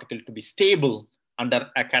nanoparticle to be stable under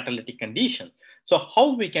a catalytic condition. So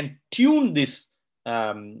how we can tune this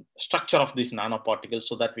structure of this nanoparticle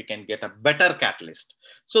so that we can get a better catalyst.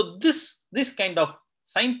 So this kind of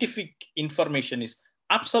scientific information is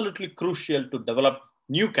absolutely crucial to develop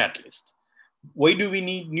new catalysts. Why do we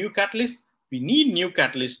need new catalysts? We need new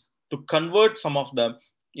catalysts to convert some of the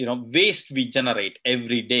waste we generate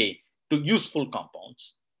every day to useful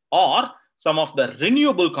compounds, or some of the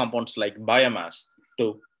renewable compounds like biomass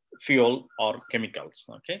to fuel or chemicals.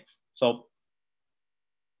 Okay, so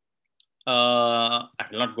I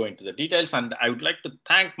will not go into the details, and I would like to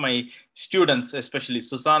thank my students, especially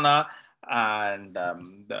Susanna and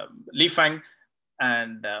Li Fang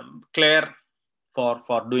and Claire for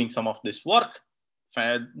doing some of this work.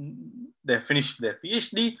 They finished their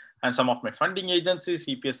PhD, and some of my funding agencies,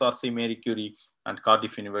 EPSRC, Marie Curie, and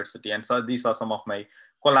Cardiff University. And so these are some of my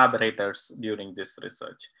collaborators during this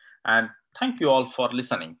research. And thank you all for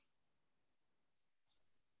listening.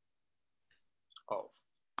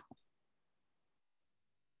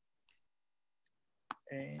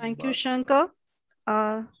 Thank you, Shankar.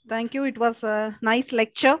 Thank you. It was a nice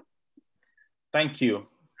lecture. Thank you.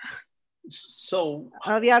 So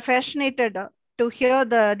we are fascinated to hear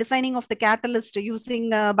the designing of the catalyst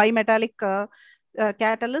using bimetallic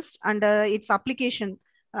catalyst and its application.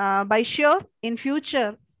 By sure, in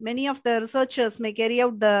future, many of the researchers may carry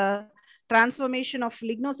out the transformation of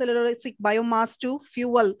lignocellulosic biomass to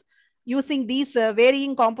fuel using these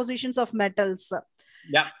varying compositions of metals.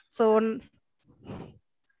 Yeah. So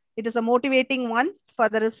it is a motivating one for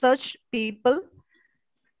the research people.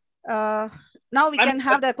 Now we can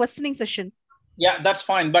have the questioning session. Yeah, that's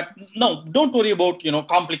fine. But no, don't worry about,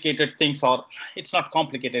 complicated things, or it's not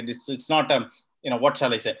complicated. It's not, what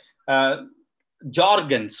shall I say?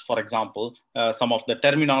 Jargons, for example, some of the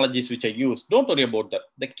terminologies which I use, don't worry about that.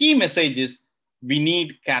 The key message is we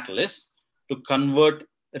need catalysts to convert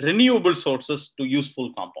renewable sources to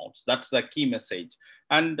useful compounds. That's the key message.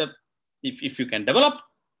 And if you can develop,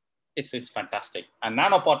 it's fantastic. And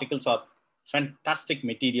nanoparticles are fantastic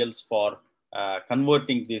materials for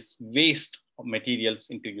converting these waste materials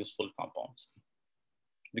into useful compounds,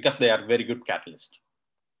 because they are very good catalysts.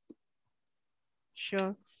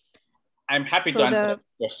 Sure. I'm happy to answer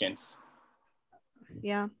questions.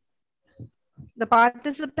 Yeah. The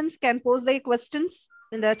participants can post their questions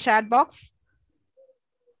in the chat box.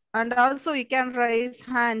 And also you can raise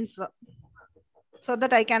hands so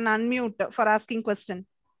that I can unmute for asking question.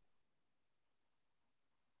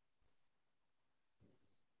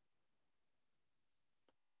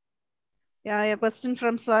 Yeah, a question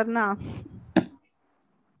from Swarna.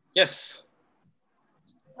 Yes.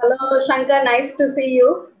 Hello, Shankar. Nice to see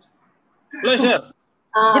you. Pleasure.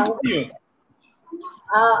 Good to see you.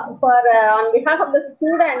 On behalf of the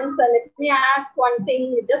students, let me ask one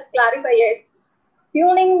thing, just clarify it.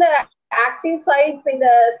 Tuning the active sites in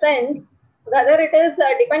the sense, whether it is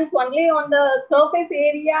depends only on the surface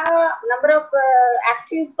area, number of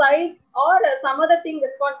active sites, or some other thing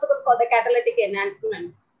responsible for the catalytic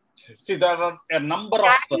enhancement. See, there are a number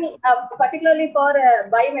of... particularly for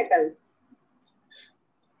bimetals.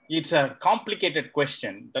 It's a complicated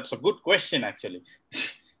question. That's a good question, actually.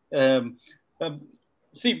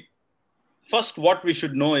 See, first what we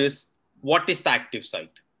should know is, what is the active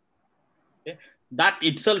site? Okay? That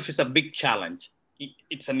itself is a big challenge.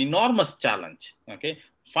 It's an enormous challenge. Okay?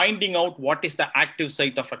 Finding out what is the active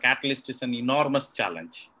site of a catalyst is an enormous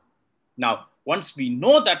challenge. Now, once we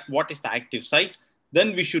know that what is the active site,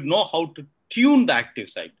 then we should know how to tune the active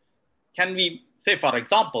site. Can we say, for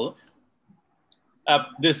example,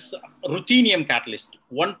 this ruthenium catalyst,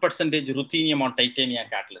 1% ruthenium on titanium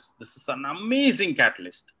catalyst. This is an amazing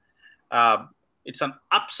catalyst. It's an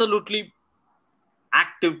absolutely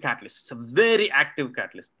active catalyst. It's a very active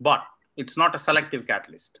catalyst, but it's not a selective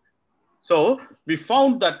catalyst. So we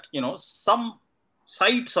found that, some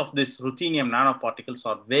sites of this ruthenium nanoparticles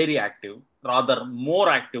are very active, rather more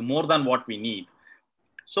active, more than what we need.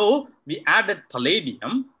 So we added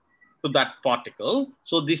palladium to that particle.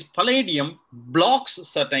 So this palladium blocks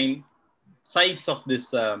certain sites of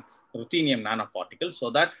this ruthenium nanoparticle so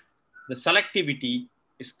that the selectivity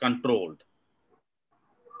is controlled.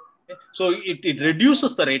 Okay? So it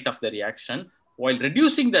reduces the rate of the reaction. While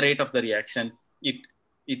reducing the rate of the reaction, it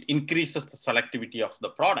increases the selectivity of the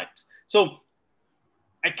product. So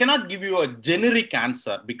I cannot give you a generic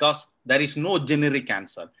answer because there is no generic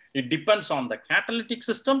answer. It depends on the catalytic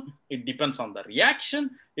system. It depends on the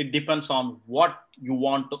reaction. It depends on what you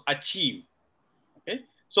want to achieve. Okay.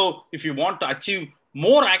 So if you want to achieve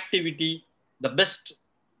more activity, the best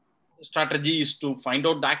strategy is to find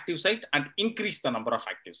out the active site and increase the number of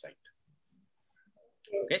active sites.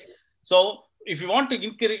 Okay. So if you want to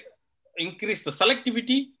increase the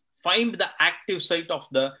selectivity, find the active site of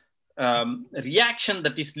the reaction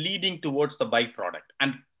that is leading towards the byproduct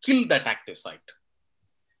and kill that active site.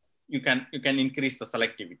 you can increase the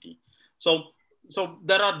selectivity. So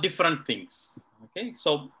there are different things. Okay,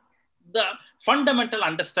 so the fundamental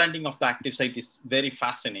understanding of the active site is very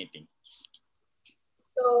fascinating.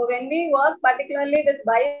 So when we work particularly with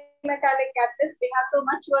bimetallic catalysts, we have to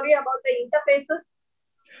much worry about the interfaces.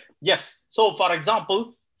 Yes. So for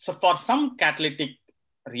example, for some catalytic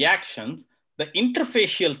reactions, the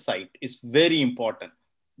interfacial site is very important.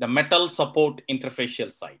 The metal support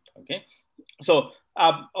interfacial site. Okay. So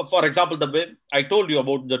for example, the way I told you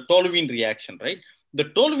about the toluene reaction, right? The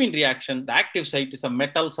toluene reaction, the active site is a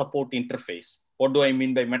metal support interface. What do I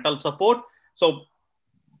mean by metal support? So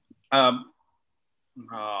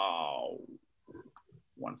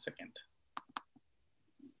one second.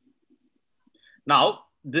 Now,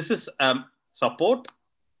 this is support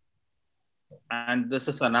and this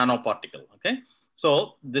is a nanoparticle. Okay.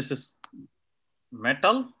 So this is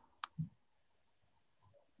metal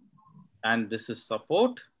and this is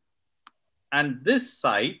support, and this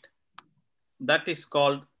site, that is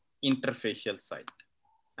called interfacial site.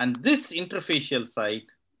 And this interfacial site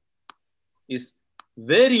is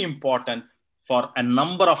very important for a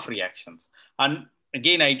number of reactions. And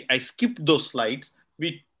again, I skipped those slides.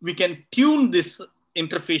 We can tune this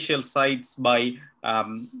interfacial sites by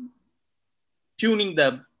tuning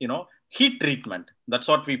the heat treatment. That's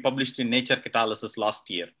what we published in Nature Catalysis last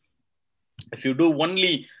year. If you do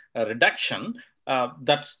only reduction,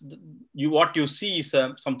 what you see is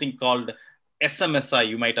something called SMSI.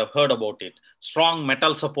 You might have heard about it. Strong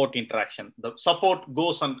metal support interaction. The support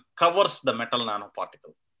goes and covers the metal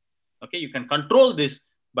nanoparticle. Okay, you can control this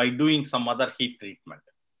by doing some other heat treatment.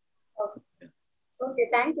 Okay,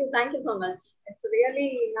 thank you so much. It's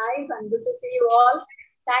really nice and good to see you all.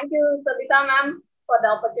 Thank you, Savita ma'am, for the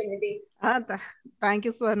opportunity. Thank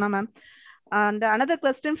you, Swarna ma'am. And another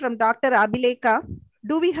question from Dr. Abhileka.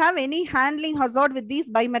 Do we have any handling hazard with these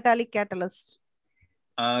bimetallic catalysts?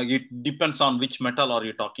 It depends on which metal are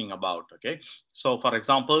you talking about. Okay, so for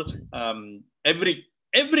example,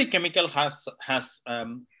 every chemical has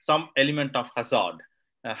some element of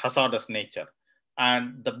hazardous nature,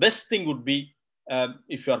 and the best thing would be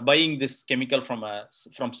if you are buying this chemical from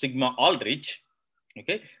Sigma Aldrich,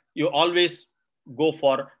 okay, you always go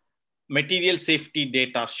for material safety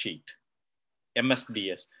data sheet,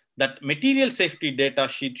 MSDS. That material safety data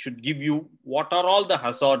sheet should give you what are all the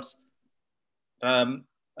hazards,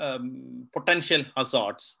 potential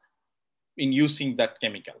hazards in using that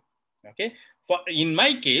chemical. Okay, in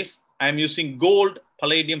my case, I'm using gold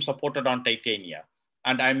palladium supported on titania,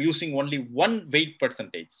 and I'm using only 1 weight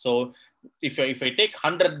percentage. So if I take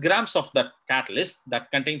 100 grams of that catalyst,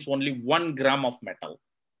 that contains only 1 gram of metal.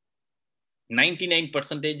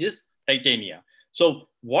 99% is titania. So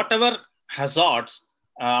whatever hazards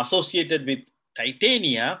associated with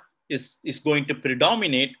titania is going to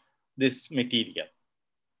predominate this material.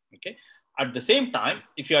 Okay. At the same time,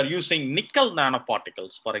 if you are using nickel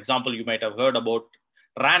nanoparticles, for example, you might have heard about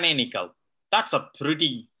Rane nickel. That's a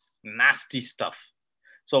pretty nasty stuff.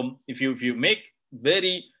 So if you make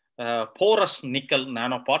very porous nickel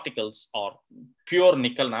nanoparticles or pure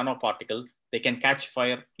nickel nanoparticle, they can catch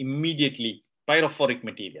fire immediately, pyrophoric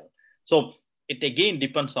material. So it again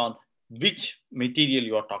depends on which material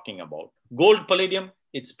you are talking about. Gold palladium,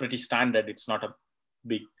 it's pretty standard. It's not a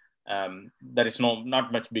big, there is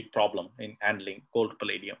not much big problem in handling gold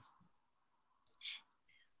palladium.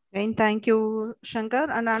 Again, thank you,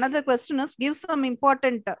 Shankar. And another question is, give some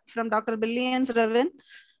important from Dr. Billions Ravin.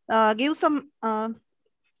 Give some in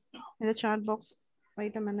the chat box.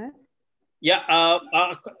 Wait a minute. Yeah,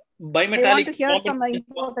 bimetallic. I want to hear some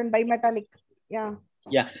important bimetallic. Yeah.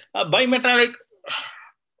 Yeah, bimetallic.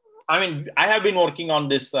 I mean, I have been working on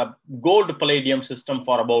this gold palladium system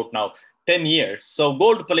for about now 10 years. So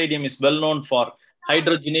gold palladium is well known for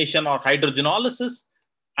hydrogenation or hydrogenolysis.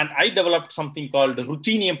 And I developed something called the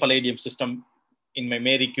ruthenium palladium system in my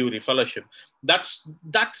Marie Curie fellowship. That's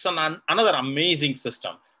another amazing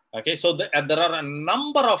system. Okay, so there are a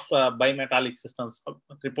number of bimetallic systems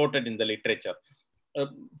reported in the literature.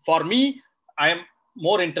 For me, I am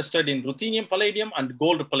more interested in ruthenium palladium and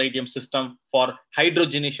gold palladium system for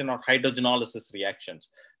hydrogenation or hydrogenolysis reactions.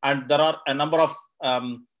 And there are a number of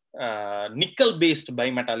nickel-based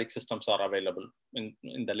bimetallic systems are available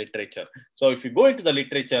in the literature. So if you go into the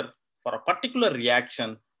literature for a particular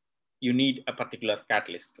reaction, you need a particular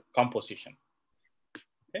catalyst composition.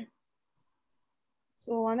 Okay.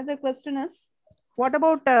 So another question is, what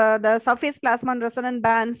about the surface plasma and resonant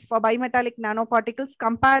bands for bimetallic nanoparticles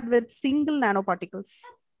compared with single nanoparticles?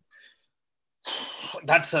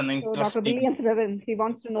 That's an interesting. So Dr. Billions Ravin, he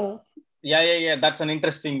wants to know. Yeah. That's an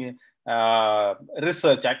interesting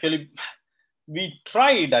research. Actually, we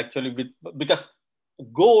tried actually because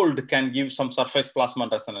gold can give some surface plasma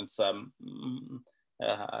resonance,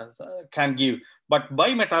 can give, but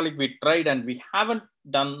bimetallic we tried and we haven't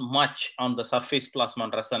done much on the surface plasma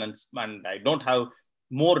resonance, and I don't have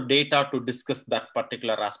more data to discuss that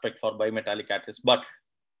particular aspect for bimetallic catalysts, but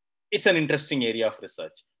it's an interesting area of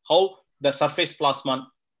research, how the surface plasma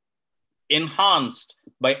enhanced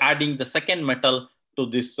by adding the second metal to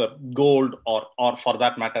this gold or for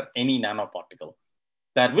that matter, any nanoparticle.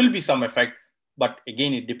 There will be some effect, but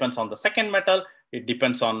again, it depends on the second metal. It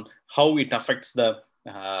depends on how it affects the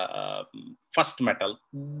first metal.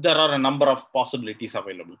 There are a number of possibilities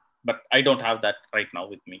available, but I don't have that right now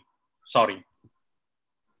with me. Sorry.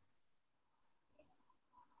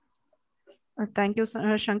 Thank you,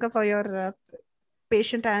 Shankar, for your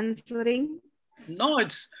patient answering. No,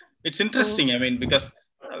 it's interesting. So, I mean, because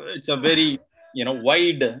it's a very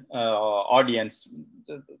wide audience.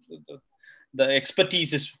 The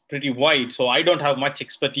expertise is pretty wide, so I don't have much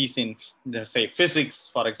expertise in, say, physics,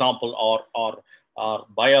 for example, or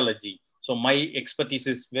biology. So my expertise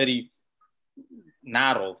is very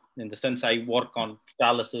narrow in the sense I work on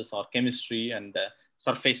catalysis or chemistry and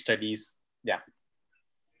surface studies. Yeah.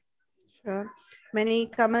 Sure. Many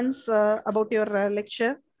comments about your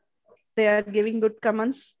lecture. They are giving good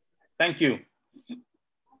comments. Thank you.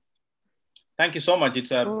 Thank you so much.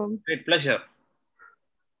 It's a great pleasure.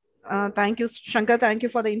 Thank you, Shankar. Thank you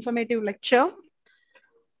for the informative lecture.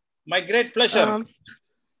 My great pleasure.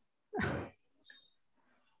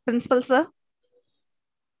 Principal, sir.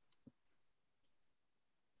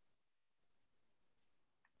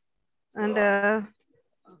 And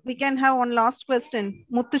we can have one last question.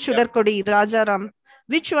 Muthu Chudarkodi, Rajaram.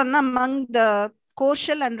 Which one among the core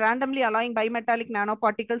shell and randomly alloying bimetallic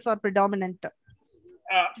nanoparticles are predominant?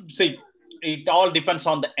 See, it all depends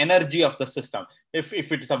on the energy of the system. If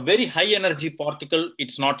it's a very high energy particle,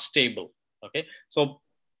 it's not stable. Okay, so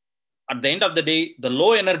at the end of the day, the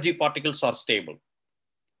low energy particles are stable.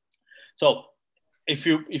 So if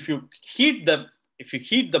you heat the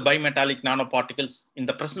bimetallic nanoparticles in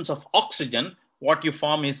the presence of oxygen, what you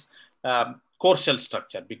form is core shell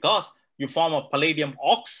structure, because you form a palladium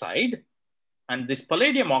oxide, and this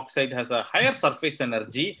palladium oxide has a higher surface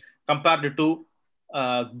energy compared to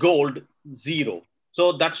gold 0.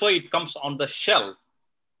 So that's why it comes on the shell.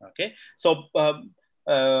 Okay, so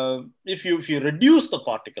if you reduce the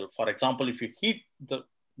particle, for example, if you heat the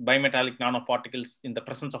bimetallic nanoparticles in the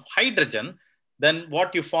presence of hydrogen, then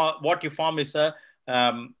what you form is a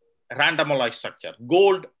random alloy structure,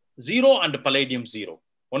 gold 0 and palladium 0.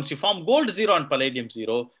 Once you form gold 0 and palladium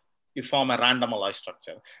 0, you form a random alloy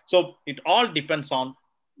structure. So it all depends on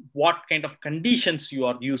what kind of conditions you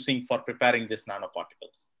are using for preparing these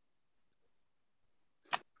nanoparticles.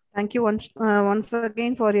 Thank you once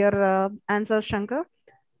again for your answer, Shankar.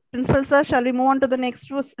 Principal sir, shall we move on to the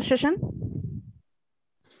next session?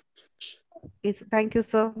 Yes, thank you,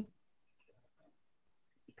 sir.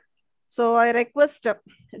 So I request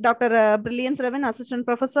Dr. Brilliance Ravan, Assistant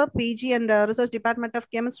Professor, PG and Research Department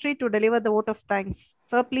of Chemistry, to deliver the vote of thanks.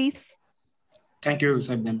 Sir, please. Thank you,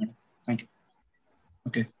 sir. Thank you.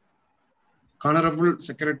 Okay. Honorable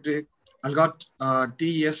Secretary Algot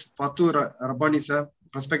T.S. Fatu Rabbani, sir,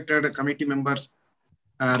 respected committee members,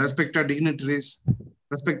 respected dignitaries,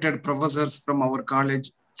 respected professors from our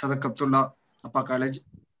college, Sadakathullah, Appa College,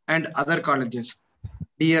 and other colleges.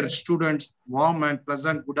 Dear students, warm and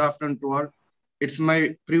pleasant good afternoon to all. It's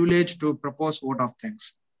my privilege to propose vote of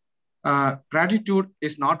thanks. Gratitude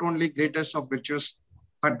is not only greatest of virtues,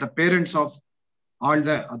 but the parents of all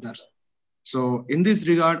the others. So in this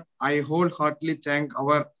regard, I wholeheartedly thank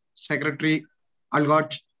our Secretary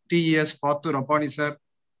Algot T.S. Fatu Rabbani, sir,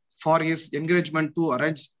 for his encouragement to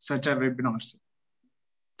arrange such a webinar.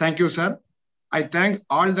 Thank you, sir. I thank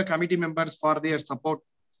all the committee members for their support.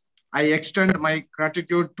 I extend my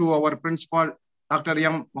gratitude to our principal, Dr.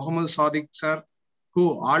 M. Muhammad Sadiq, sir,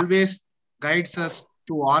 who always guides us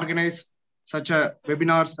to organize such a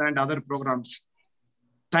webinars and other programs.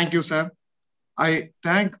 Thank you, sir. I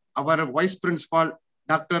thank our Vice Principal,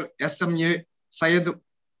 Dr. S.M.A. Syed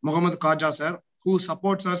Muhammad Khaja, sir, who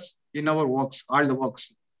supports us in our works, all the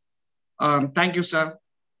works. Thank you, sir.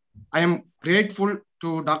 I am grateful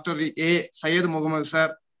to Dr. A. Syed Muhammad,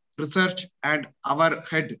 sir, research and our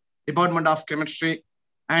head, Department of Chemistry,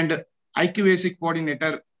 and IQAC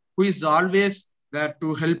coordinator, who is always there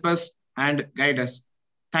to help us and guide us.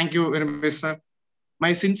 Thank you very much, sir.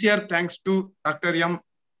 My sincere thanks to Dr.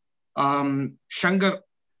 M. Shankar,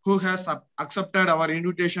 who has accepted our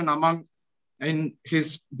invitation in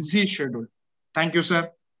his busy schedule. Thank you,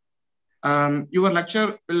 sir. Your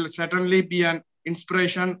lecture will certainly be an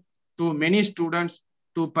inspiration to many students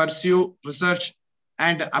to pursue research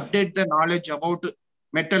and update the knowledge about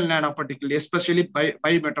metal nanoparticles, especially by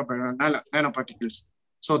metal nanoparticles.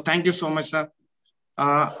 So thank you so much, sir.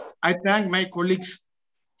 I thank my colleagues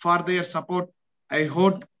for their support. I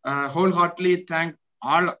wholeheartedly thank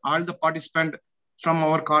all the participants from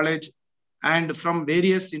our college and from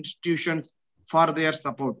various institutions for their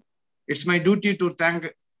support. It's my duty to thank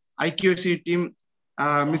IQC team,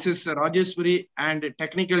 Mrs. Rajeshwari, and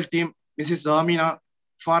technical team, Mrs. Amina,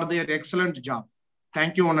 for their excellent job.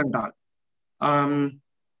 Thank you, one and all.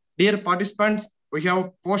 Dear participants, we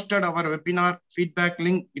have posted our webinar feedback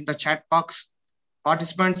link in the chat box.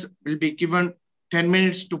 Participants will be given 10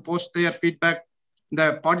 minutes to post their feedback.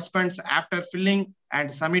 The participants, after filling and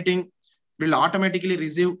submitting, will automatically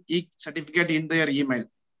receive each certificate in their email.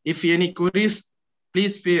 If any queries,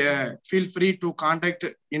 please feel free to contact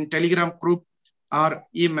in Telegram group or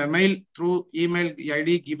email through email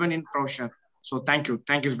ID given in brochure. So thank you.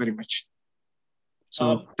 Thank you very much.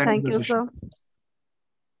 So thank you, sir.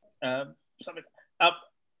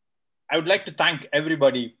 I would like to thank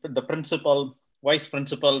everybody, the principal, vice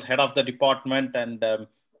principal, head of the department, and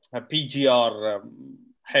PGR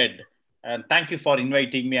head. And thank you for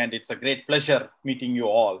inviting me, and it's a great pleasure meeting you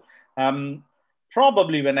all.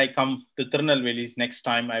 Probably when I come to Tirunelveli next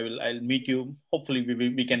time, I'll meet you. Hopefully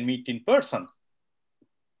we can meet in person.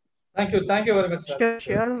 Thank you very much, sir.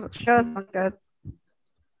 Sure, Shankar.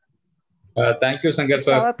 Thank you, Shankar, It's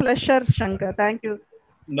sir. our pleasure, Shankar. Thank you.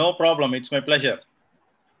 No problem. It's my pleasure.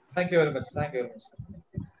 Thank you very much. Thank you very much.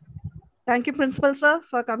 Thank you, Principal, sir,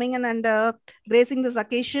 for coming in and gracing this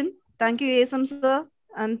occasion. Thank you, ASM, sir.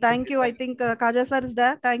 And thank you. I think Kaja, sir, is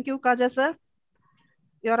there. Thank you, Kaja, sir.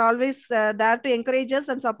 You're always there to encourage us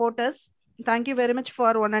and support us. Thank you very much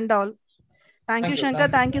for one and all. Thank you, Shankar.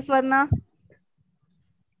 Thank you, Swarna.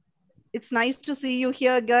 It's nice to see you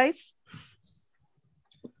here, guys.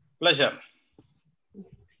 Pleasure.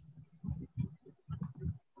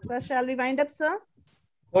 Sir, shall we wind up, sir?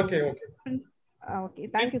 Okay. Okay.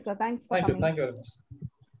 Thank you, sir. Thanks for coming. Thank you very much.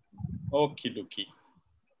 Okie dokie.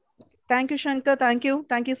 Thank you, Shankar. Thank you.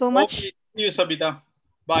 Thank you so much. Okay. See you, Sabita.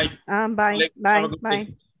 Bye. Bye. Bye.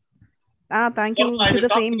 Thank you. I will the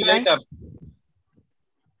talk same. to you Bye. later.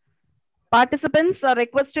 Participants are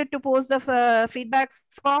requested to post the feedback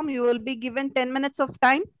form. You will be given 10 minutes of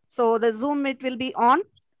time. So the Zoom, it will be on.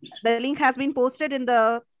 The link has been posted in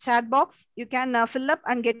the chat box. You can fill up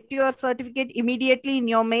and get your certificate immediately in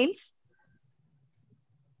your mails.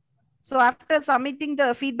 So after submitting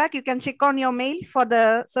the feedback, you can check on your mail for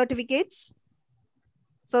the certificates.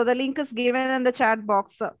 So the link is given in the chat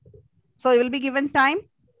box. So you will be given time.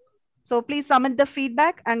 So please submit the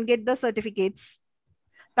feedback and get the certificates.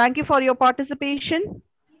 Thank you for your participation.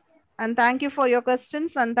 And thank you for your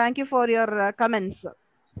questions. And thank you for your comments.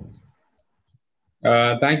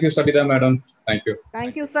 Thank you, Sabita, madam. Thank you.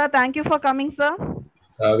 Thank you, sir. Thank you for coming, sir.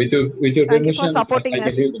 With your Thank you for permission, supporting I can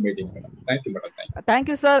us. leave the meeting, madam. Thank you, madam. Thank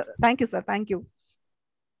you, sir. Thank you, sir. Thank you.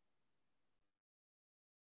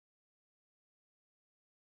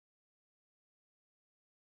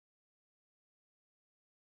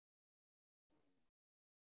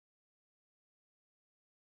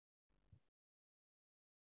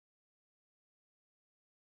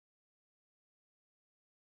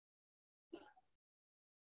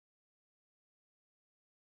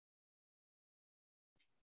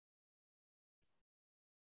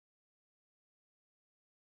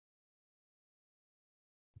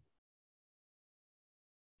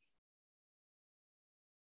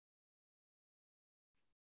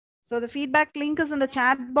 So the feedback link is in the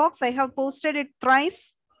chat box. I have posted it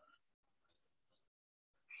thrice.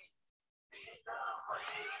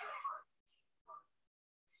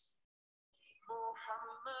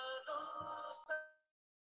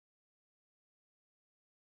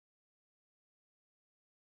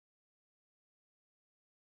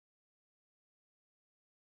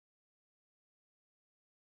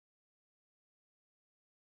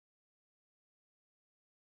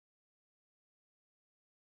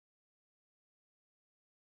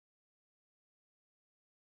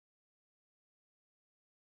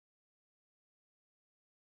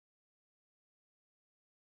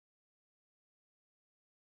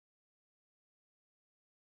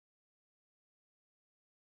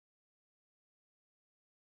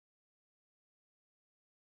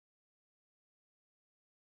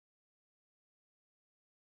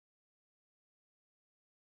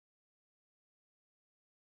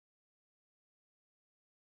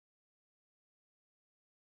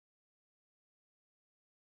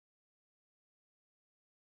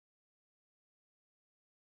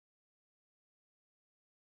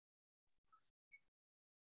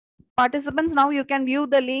 Participants, now you can view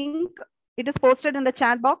the link. It is posted in the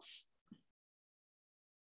chat box.